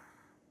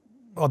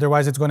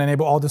 Otherwise, it's going to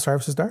enable all the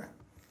services there.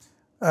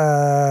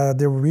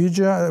 The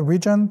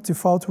region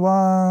default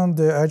one,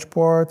 the edge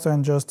port,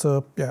 and just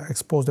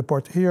expose the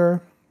port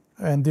here.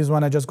 And this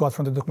one I just got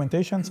from the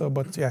documentation,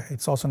 but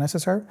it's also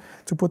necessary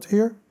to put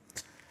here.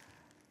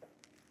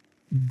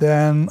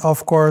 Then,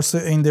 of course,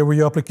 in the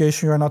real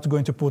application, you are not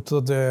going to put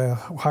the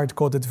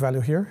hard-coded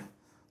value here.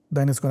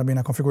 Then it's going to be in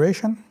a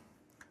configuration.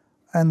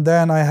 And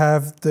then I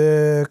have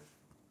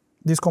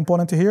this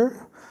component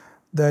here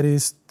that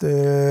is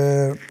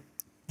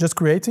just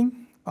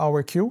creating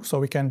our queue, so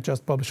we can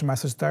just publish a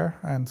message there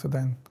and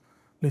then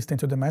listen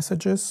to the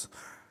messages.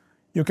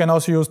 You can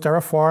also use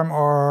Terraform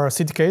or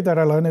CDK that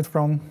I learned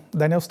from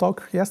Daniel's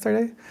talk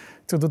yesterday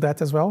to do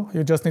that as well.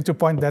 You just need to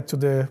point that to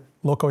the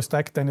local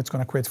stack, then it's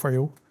going to create for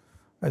you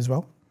as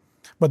well.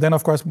 But then,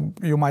 of course,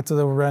 you might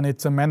run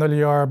it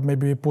manually or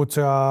maybe put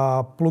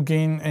a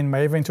plugin in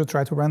Maven to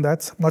try to run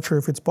that. Not sure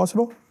if it's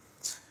possible.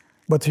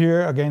 But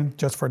here, again,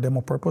 just for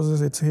demo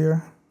purposes, it's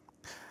here.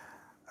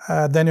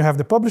 Then you have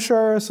the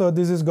publisher. So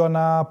this is going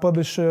to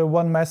publish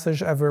one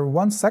message every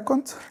 1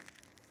 second.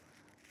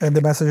 And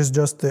the message is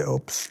just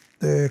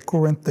the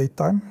current date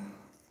time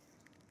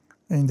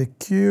in the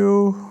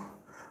queue.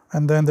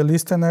 And then the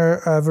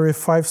listener, every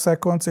 5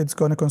 seconds, it's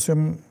going to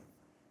consume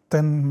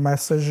 10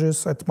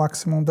 messages at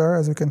maximum there,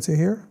 as you can see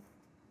here.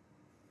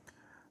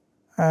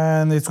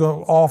 And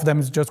all of them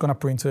is just going to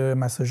print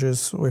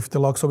messages with the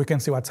log so we can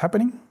see what's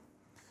happening.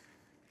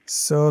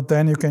 So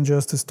then you can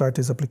just start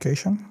this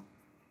application.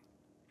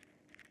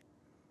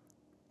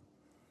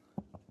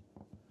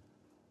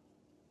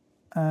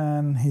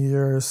 And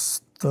here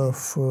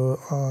stuff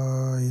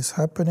is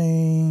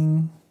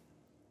happening.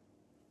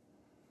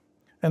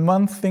 And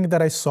one thing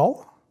that I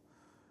saw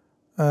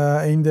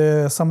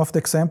in some of the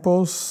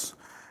examples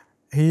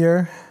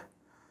here,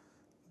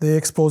 they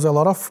expose a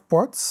lot of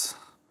ports.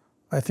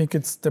 I think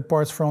it's the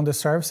ports from the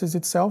services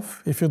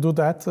itself. If you do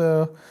that,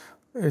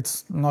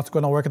 it's not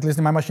going to work. At least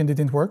in my machine, it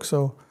didn't work.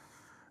 So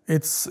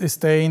it's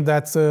staying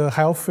that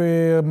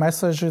healthy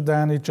message,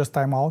 then it just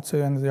time out,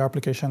 and the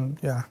application,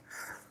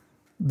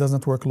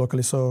 doesn't work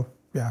locally. So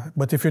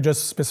but if you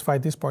just specify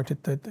this port,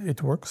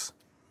 it works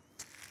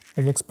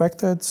as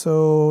expected.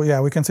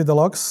 So we can see the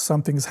logs.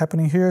 Something is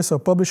happening here. So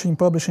publishing.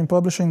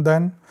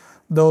 Then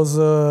those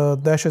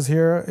dashes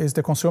here is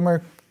the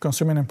consumer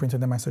consuming and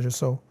printing the messages.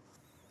 So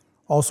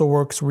also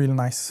works really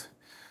nice.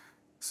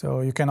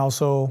 So you can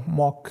also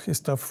mock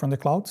stuff from the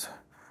cloud.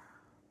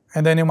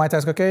 And then you might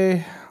ask,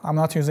 okay, I'm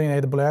not using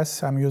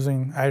AWS, I'm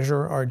using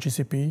Azure or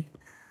GCP.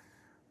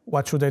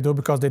 What should I do?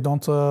 Because they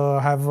don't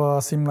have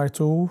a similar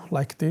tool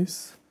like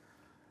this.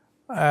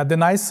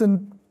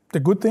 The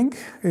good thing,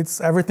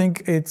 everything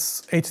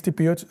it's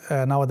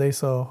HTTP nowadays.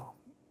 So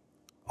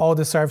all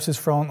the services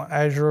from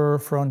Azure,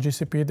 from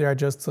GCP, they are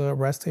just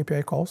REST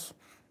API calls.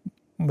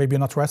 Maybe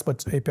not REST,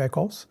 but API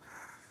calls.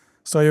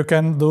 So you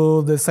can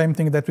do the same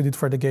thing that we did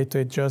for the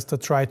gateway, just to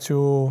try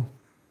to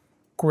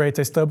create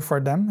a stub for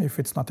them if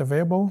it's not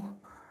available.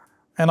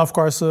 And of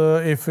course,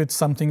 if it's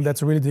something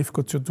that's really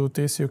difficult to do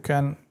this, you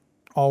can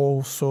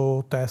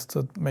also test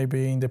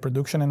maybe in the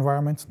production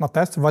environment. Not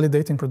test,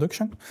 validate in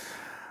production.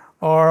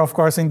 Or of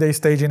course in the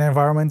staging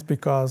environment,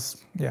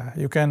 because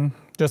you can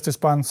just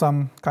spawn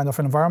some kind of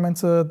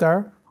environment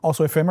there.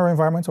 Also ephemeral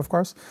environments, of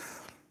course.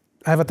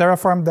 Have a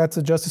Terraform that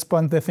just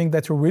spawns the thing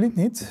that you really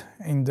need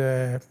in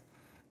the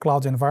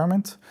cloud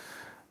environment.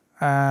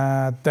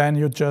 Then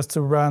you just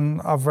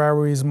run a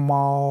very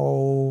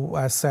small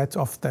set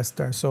of tests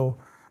there. So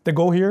the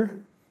goal here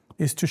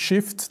is to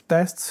shift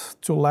tests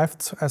to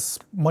left as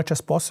much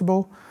as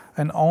possible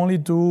and only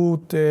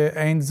do the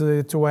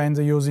end-to-end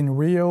using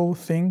real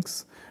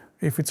things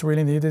if it's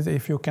really needed,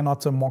 if you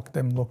cannot mock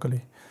them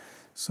locally.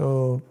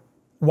 So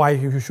why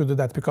you should do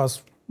that?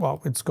 Because,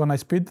 well, it's going to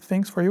speed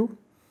things for you.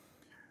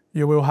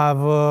 You will have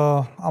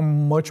a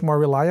much more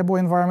reliable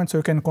environment, so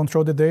you can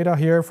control the data.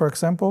 Here, for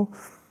example,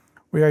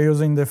 we are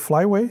using the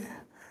Flyway.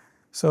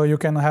 So you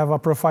can have a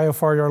profile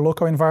for your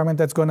local environment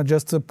that's going to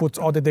just put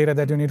all the data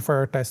that you need for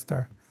your test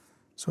there.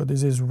 So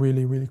this is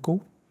really, really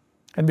cool.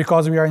 And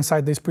because we are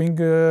inside the Spring,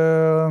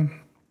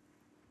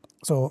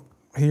 so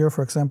here,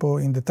 for example,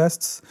 in the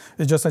tests,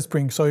 it's just a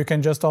Spring. So you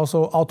can just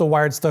also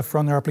auto-wired stuff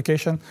from your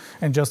application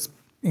and just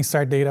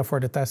insert data for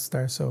the tests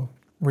there. So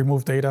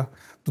remove data,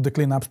 do the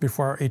cleanups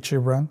before each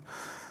run.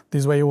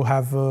 This way you will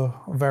have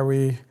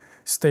very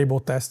stable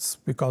tests,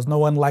 because no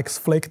one likes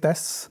flake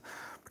tests.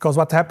 Because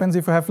what happens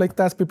if you have flake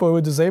tests, people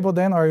will disable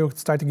them or you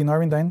start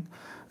ignoring them.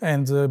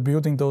 And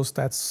building those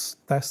tests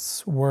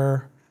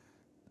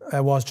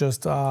was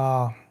just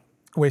a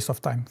waste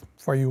of time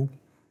for you.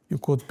 You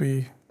could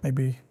be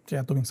maybe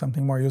doing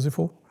something more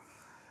useful.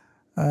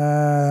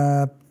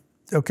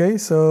 Okay,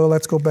 so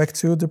let's go back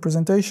to the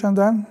presentation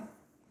then.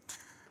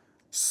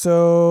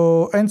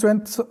 So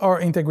end-to-end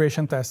or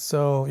integration tests.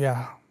 So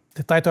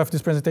the title of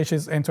this presentation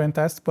is end-to-end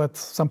test, but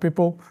some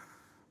people,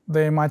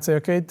 they might say,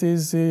 okay,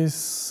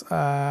 this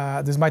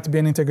might be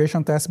an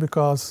integration test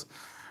because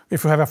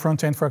if you have a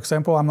front end, for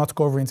example, I'm not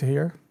covering it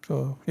here.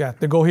 So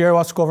the goal here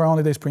was to cover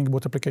only the Spring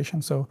Boot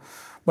application. So,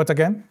 but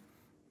again,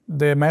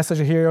 the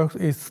message here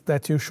is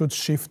that you should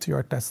shift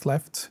your tests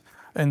left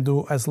and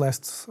do as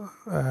less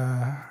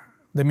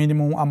the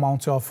minimum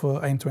amount of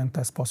end-to-end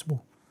tests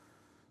possible.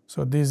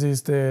 So this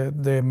is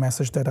the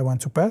message that I want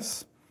to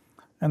pass.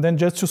 And then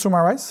just to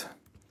summarize,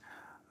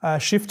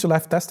 shift to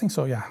left testing.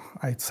 So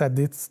I said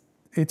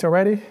it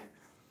already.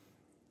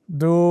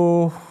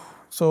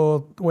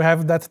 So we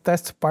have that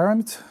test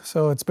pyramid.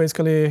 So it's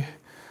basically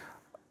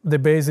the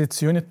base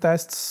it's unit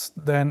tests,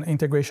 then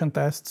integration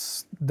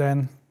tests,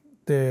 then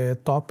the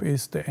top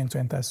is the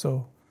end-to-end test.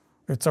 So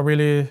it's a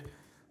really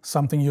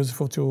something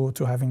useful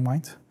to have in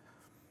mind.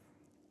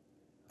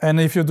 And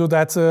if you do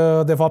that,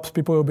 DevOps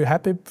people will be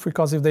happy,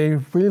 because if they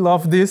really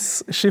love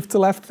this shift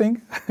left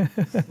thing,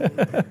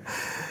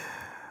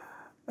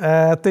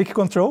 take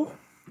control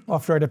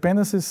of your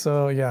dependencies.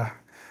 So yeah,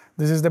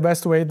 this is the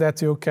best way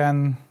that you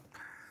can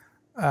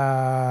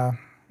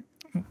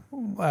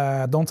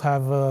don't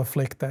have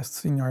flake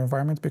tests in your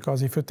environment,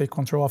 because if you take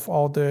control of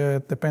all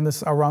the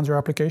dependencies around your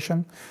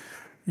application,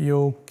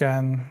 you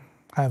can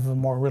have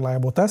more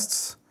reliable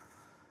tests.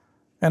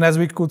 And as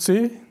we could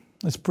see,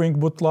 Spring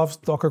Boot loves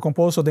Docker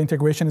Compose, so the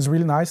integration is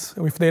really nice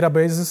with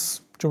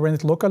databases to run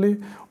it locally,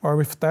 or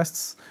with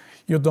tests.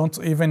 You don't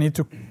even need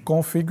to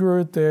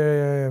configure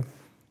the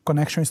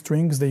connection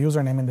strings, the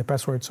username and the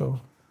password, so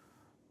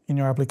in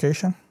your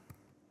application.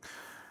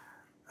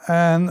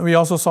 And we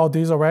also saw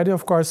this already.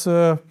 Of course,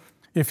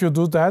 if you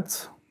do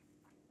that,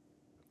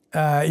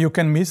 you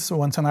can miss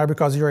one scenario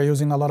because you are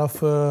using a lot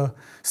of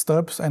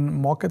stubs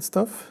and mocked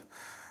stuff.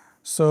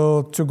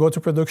 So to go to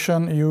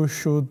production, you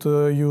should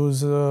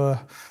use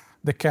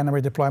the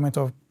canary deployment,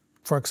 of,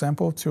 for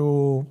example,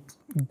 to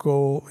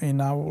go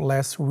in a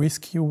less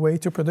risky way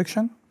to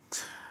production.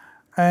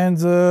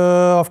 And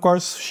of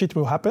course, shit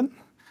will happen,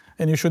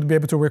 and you should be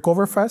able to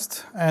recover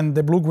fast. And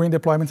the blue-green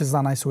deployment is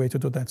a nice way to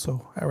do that.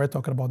 So I already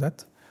talked about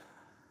that.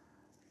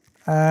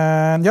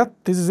 And yeah,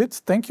 this is it.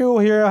 Thank you.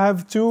 Here I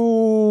have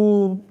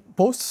 2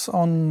 posts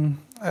on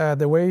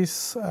the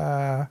WAES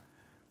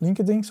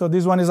LinkedIn. So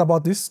this one is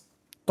about this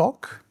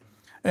talk.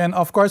 And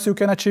of course, you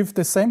can achieve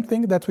the same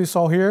thing that we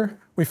saw here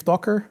with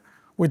Docker,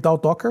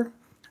 without Docker.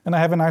 And I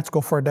have an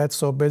article for that.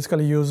 So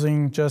basically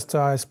using just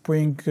a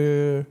Spring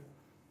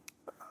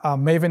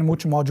Maven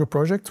multi-module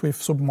project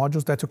with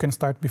sub-modules that you can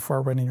start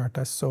before running your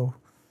tests. So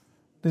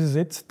this is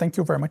it. Thank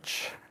you very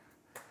much.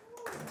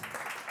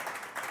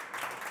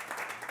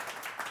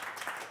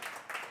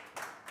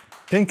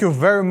 Thank you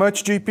very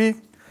much, JP.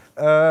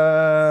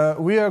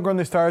 We are going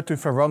to start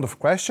with a round of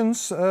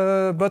questions,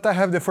 but I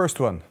have the first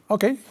one.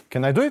 Okay.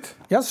 Can I do it?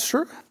 Yes,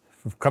 sure.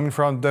 Coming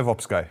from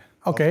DevOps guy.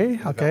 Okay,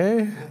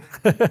 okay.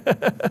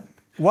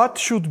 What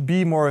should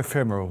be more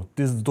ephemeral,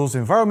 those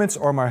environments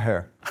or my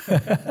hair?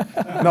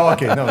 No,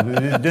 okay, no,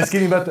 just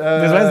kidding, but...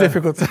 this one's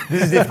difficult.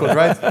 This is difficult,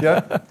 right?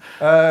 Yeah.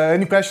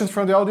 Any questions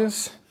from the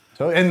audience?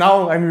 So, and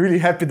now I'm really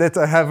happy that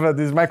I have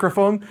this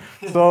microphone,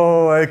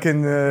 so I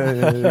can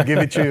give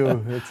it to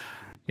you.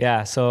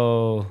 Yeah,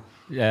 so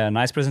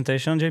nice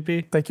presentation,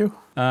 JP. Thank you.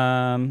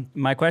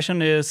 My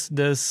question is,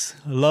 does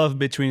love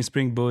between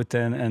Spring Boot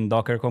and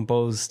Docker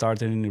Compose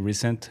started in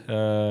recent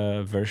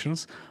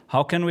versions?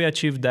 How can we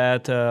achieve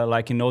that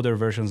like in older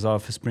versions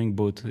of Spring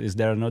Boot? Is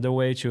there another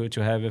way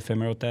to have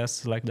ephemeral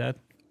tests like that?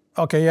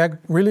 Okay, yeah,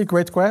 really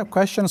great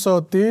question. So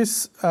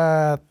this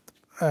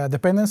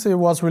dependency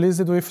was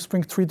released with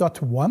Spring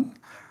 3.1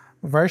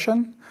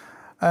 version.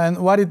 And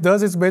what it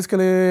does is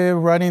basically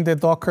running the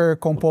Docker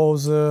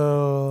Compose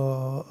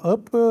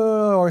up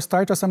or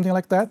start or something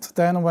like that.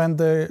 Then when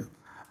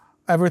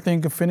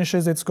everything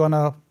finishes, it's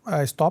gonna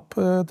stop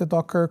the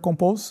Docker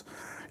Compose.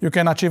 You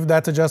can achieve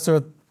that just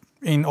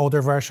in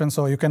older versions,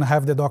 so you can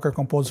have the Docker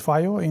Compose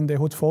file in the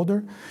root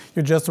folder.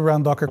 You just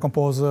run Docker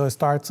Compose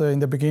start in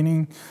the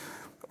beginning,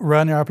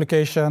 run your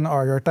application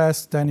or your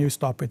test, then you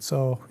stop it.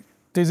 So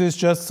this is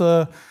just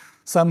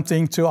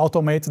something to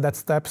automate that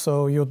step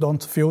so you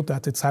don't feel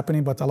that it's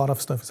happening, but a lot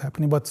of stuff is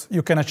happening. But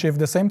you can achieve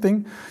the same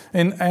thing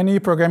in any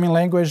programming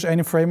language,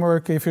 any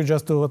framework, if you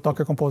just do a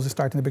Docker Compose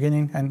start in the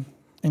beginning and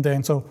in the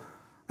end. So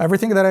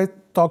everything that I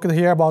talked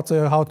here about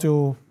how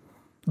to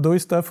do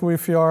stuff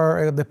with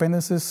your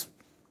dependencies,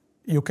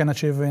 you can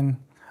achieve in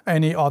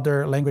any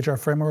other language or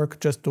framework,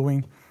 just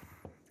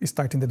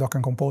starting the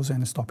Docker Compose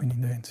and stopping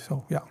in the end.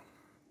 So yeah.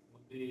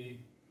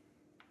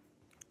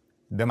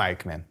 The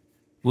mic, man.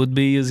 Would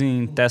be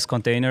using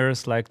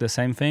TestContainers like the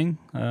same thing?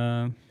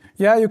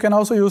 Yeah, you can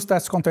also use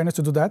TestContainers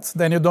to do that.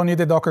 Then you don't need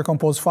the Docker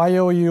Compose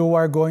file. You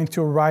are going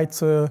to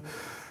write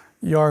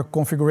your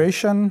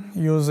configuration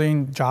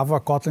using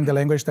Java, Kotlin, the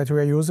language that we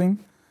are using.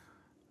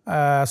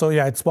 So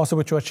yeah, it's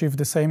possible to achieve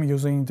the same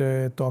using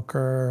the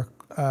Docker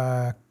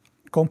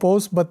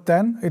Compose, but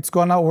then it's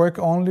gonna work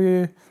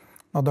only,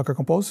 not Docker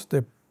Compose,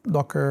 the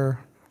Docker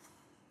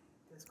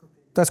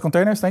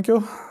TestContainers, thank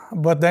you.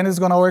 But then it's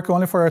gonna work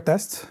only for your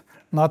tests.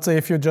 Not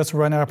if you just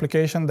run your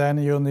application, then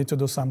you need to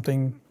do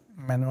something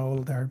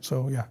manual there.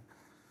 So yeah,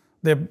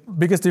 the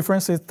biggest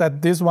difference is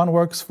that this one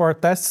works for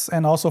tests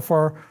and also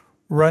for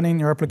running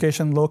your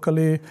application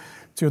locally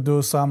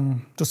to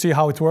see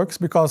how it works.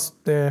 Because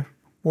the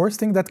worst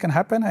thing that can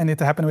happen, and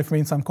it happened with me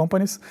in some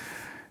companies,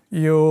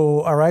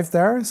 you arrive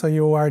there, so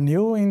you are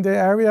new in the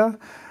area,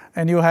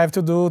 and you have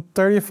to do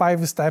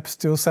 35 steps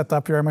to set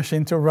up your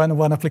machine to run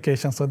one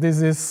application. So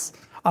this is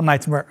a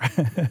nightmare.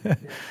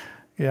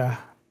 Yeah.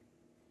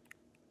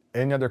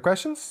 Any other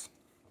questions?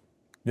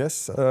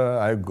 Yes,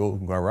 I go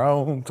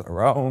around,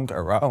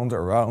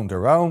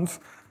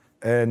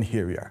 and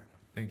here we are.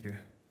 Thank you.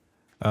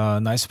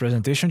 Nice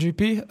presentation,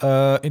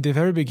 GP. In the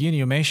very beginning,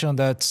 you mentioned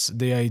that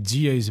the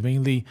idea is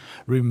mainly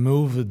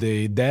remove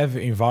the dev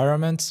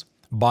environment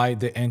by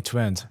the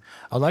end-to-end.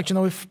 I'd like to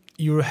know if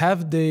you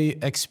have the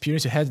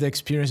experience, you had the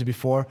experience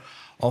before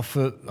of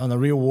on a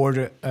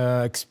real-world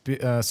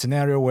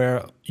scenario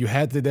where you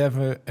had the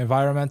dev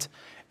environment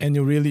and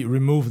you really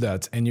remove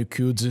that and you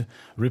could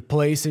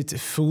replace it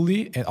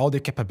fully and all the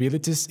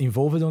capabilities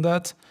involved on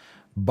that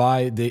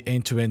by the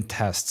end-to-end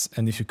tests.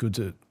 And if you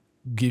could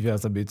give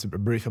us a bit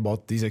brief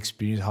about this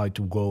experience, how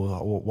to go,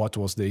 what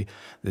was the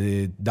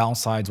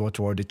downsides, what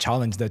were the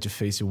challenges that you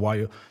faced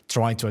while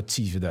trying to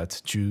achieve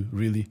that to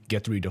really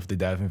get rid of the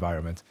dev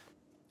environment?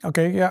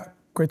 Okay, yeah,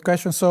 great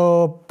question.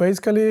 So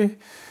basically,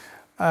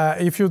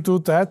 if you do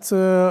that,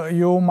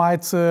 you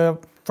might,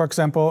 for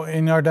example,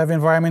 in your dev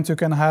environment, you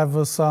can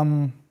have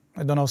some,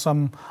 I don't know,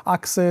 some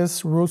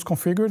access rules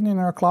configured in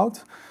your cloud.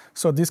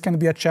 So this can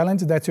be a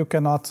challenge that you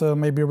cannot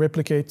maybe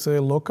replicate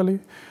locally,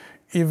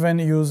 even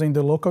using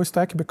the local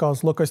stack,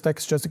 because local stack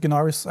just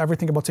ignores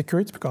everything about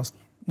security, because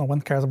no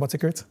one cares about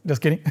security.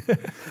 Just kidding.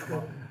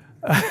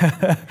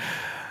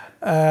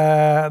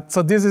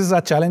 So this is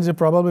a challenge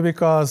probably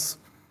because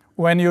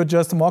when you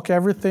just mock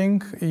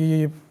everything,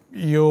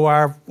 you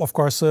are, of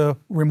course,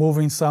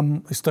 removing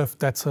some stuff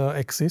that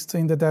exists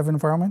in the dev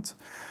environment.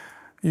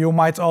 You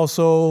might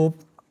also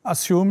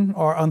assume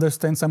or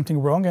understand something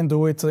wrong and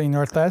do it in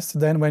your test.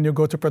 Then when you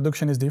go to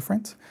production, it's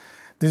different.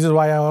 This is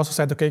why I also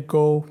said, okay,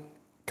 go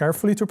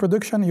carefully to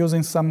production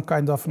using some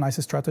kind of nice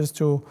strategies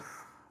to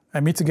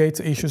mitigate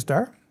issues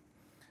there.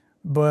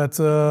 But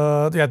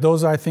yeah,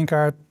 those I think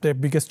are the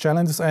biggest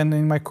challenges. And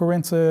in my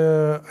current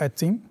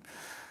team,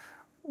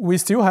 we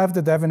still have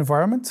the dev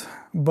environment,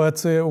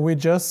 but we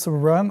just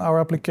run our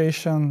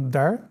application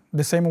there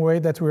the same way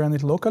that we run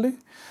it locally.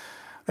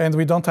 And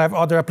we don't have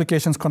other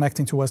applications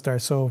connecting to us there.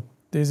 So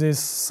this is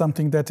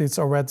something that is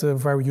already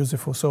very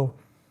useful. So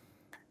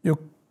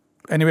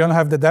and we only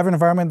have the dev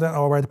environment and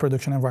already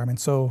production environment.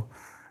 So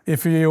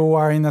if you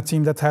are in a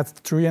team that has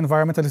 3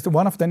 environments, at least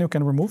one of them you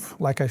can remove,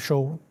 like I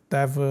show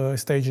dev,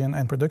 staging,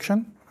 and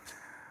production.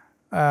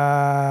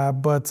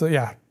 But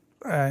yeah,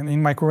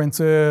 in my current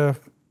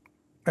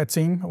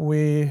team,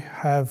 we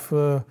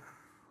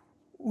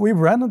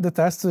run the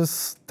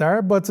tests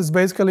there, but it's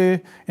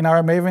basically in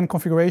our Maven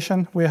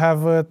configuration, we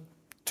have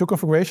 2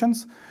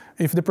 configurations.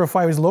 If the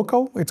profile is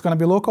local, it's going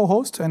to be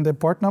localhost and the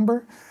port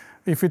number.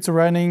 If it's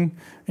running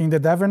in the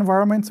dev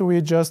environment, we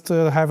just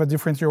have a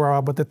different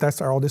URL, but the tests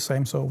are all the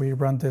same, so we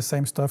run the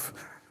same stuff.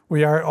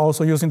 We are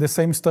also using the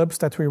same stubs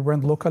that we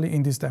run locally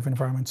in this dev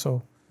environment,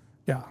 so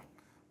yeah.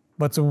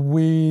 But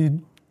we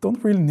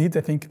don't really need,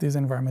 I think, this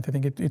environment. I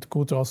think it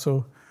could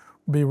also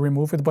be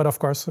removed, but of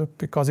course,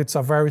 because it's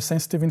a very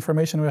sensitive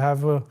information, we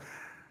have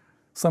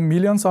some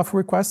millions of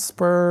requests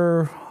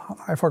per,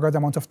 I forgot the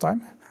amount of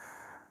time.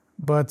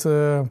 But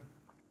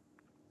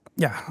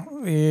yeah,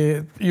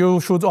 you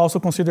should also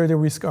consider the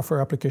risk of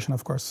your application,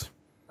 of course.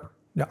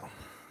 Yeah.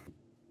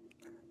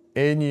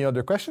 Any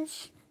other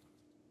questions?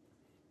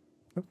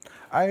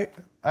 I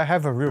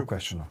have a real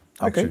question,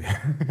 actually.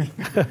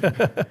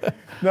 Okay.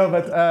 No,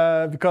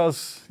 but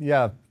because,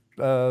 yeah,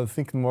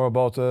 thinking more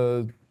about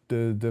the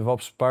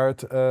DevOps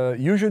part,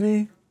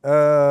 usually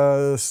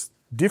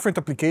different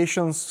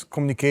applications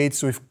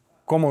communicates with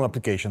common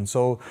applications.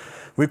 So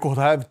we could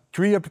have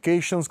 3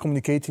 applications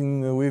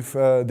communicating with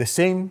the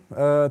same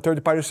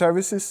third-party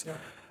services. Yeah.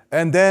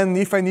 And then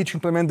if I need to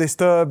implement the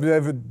stub,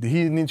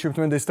 he needs to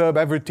implement the stub,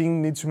 every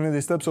team needs to implement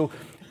the stub. So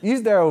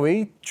is there a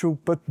way to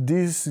put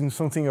this in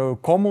something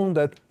common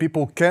that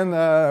people can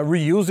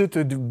reuse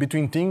it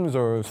between teams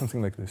or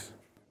something like this?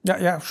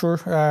 Yeah, sure.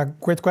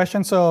 Great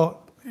question. So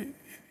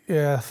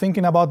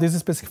thinking about this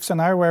specific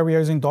scenario where we are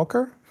using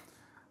Docker,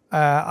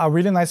 a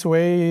really nice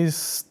way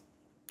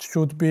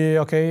should be,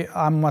 okay,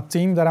 I'm a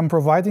team that I'm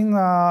providing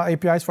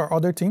APIs for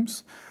other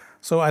teams.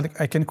 So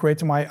I can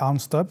create my own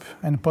stub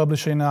and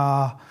publish in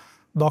a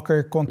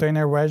Docker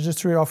container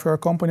registry of your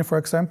company, for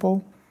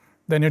example.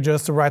 Then you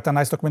just write a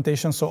nice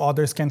documentation so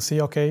others can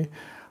see, okay,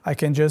 I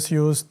can just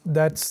use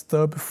that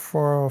stub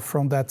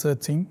from that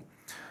team.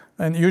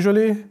 And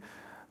usually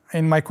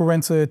in my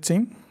current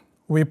team,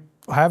 we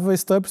have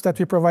stubs that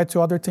we provide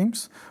to other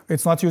teams.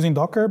 It's not using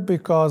Docker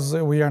because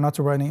we are not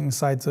running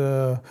inside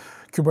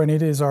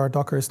Kubernetes or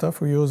Docker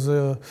stuff. We use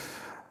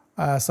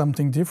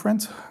something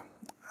different.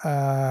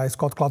 It's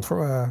called Clouds.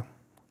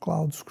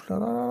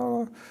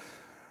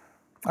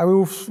 I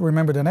will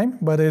remember the name,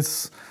 but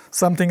it's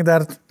something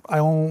that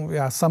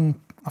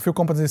a few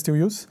companies still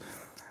use.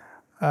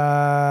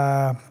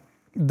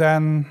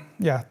 Then,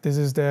 yeah, this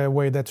is the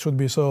way that should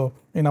be. So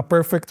in a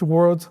perfect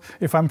world,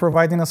 if I'm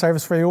providing a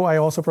service for you, I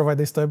also provide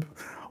the stub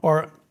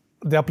or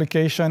the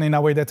application in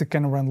a way that it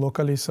can run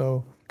locally.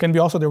 So it can be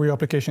also the real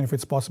application if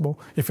it's possible,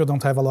 if you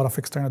don't have a lot of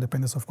external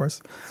dependencies, of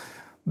course.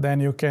 Then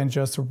you can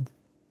just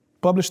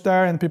publish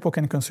there and people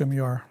can consume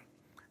your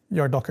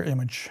Docker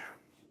image.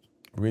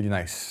 Really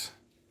nice.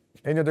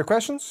 Any other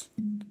questions?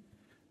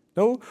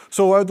 No?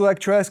 So I would like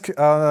to ask,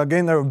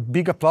 again, a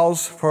big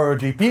applause for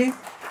JP.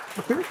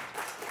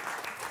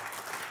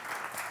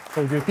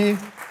 So JP,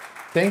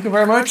 thank you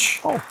very much.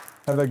 Oh,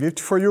 I have a gift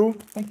for you.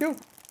 thank you.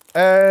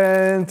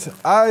 And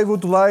I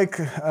would like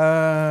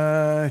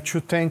to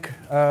thank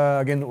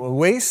again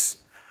WAES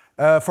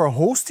for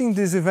hosting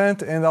this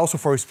event and also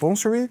for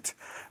sponsoring it.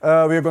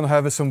 We're gonna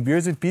have some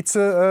beers and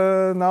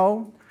pizza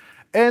now.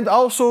 And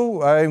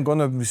also, I'm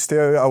gonna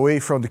stay away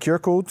from the QR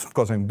code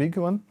because I'm a big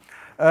one.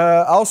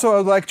 Also,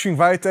 I'd like to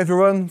invite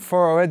everyone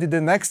for already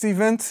the next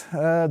event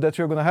that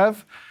we're gonna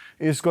have.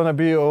 It's gonna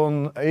be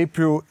on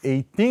April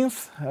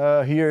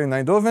 18th here in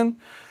Eindhoven.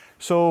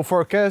 So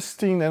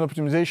forecasting and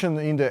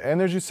optimization in the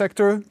energy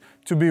sector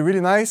to be really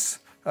nice.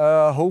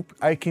 Hope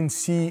I can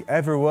see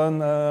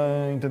everyone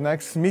in the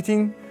next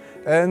meeting.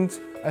 And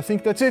I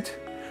think that's it.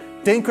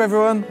 Thank you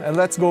everyone, and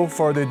let's go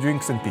for the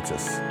drinks and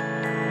pizzas.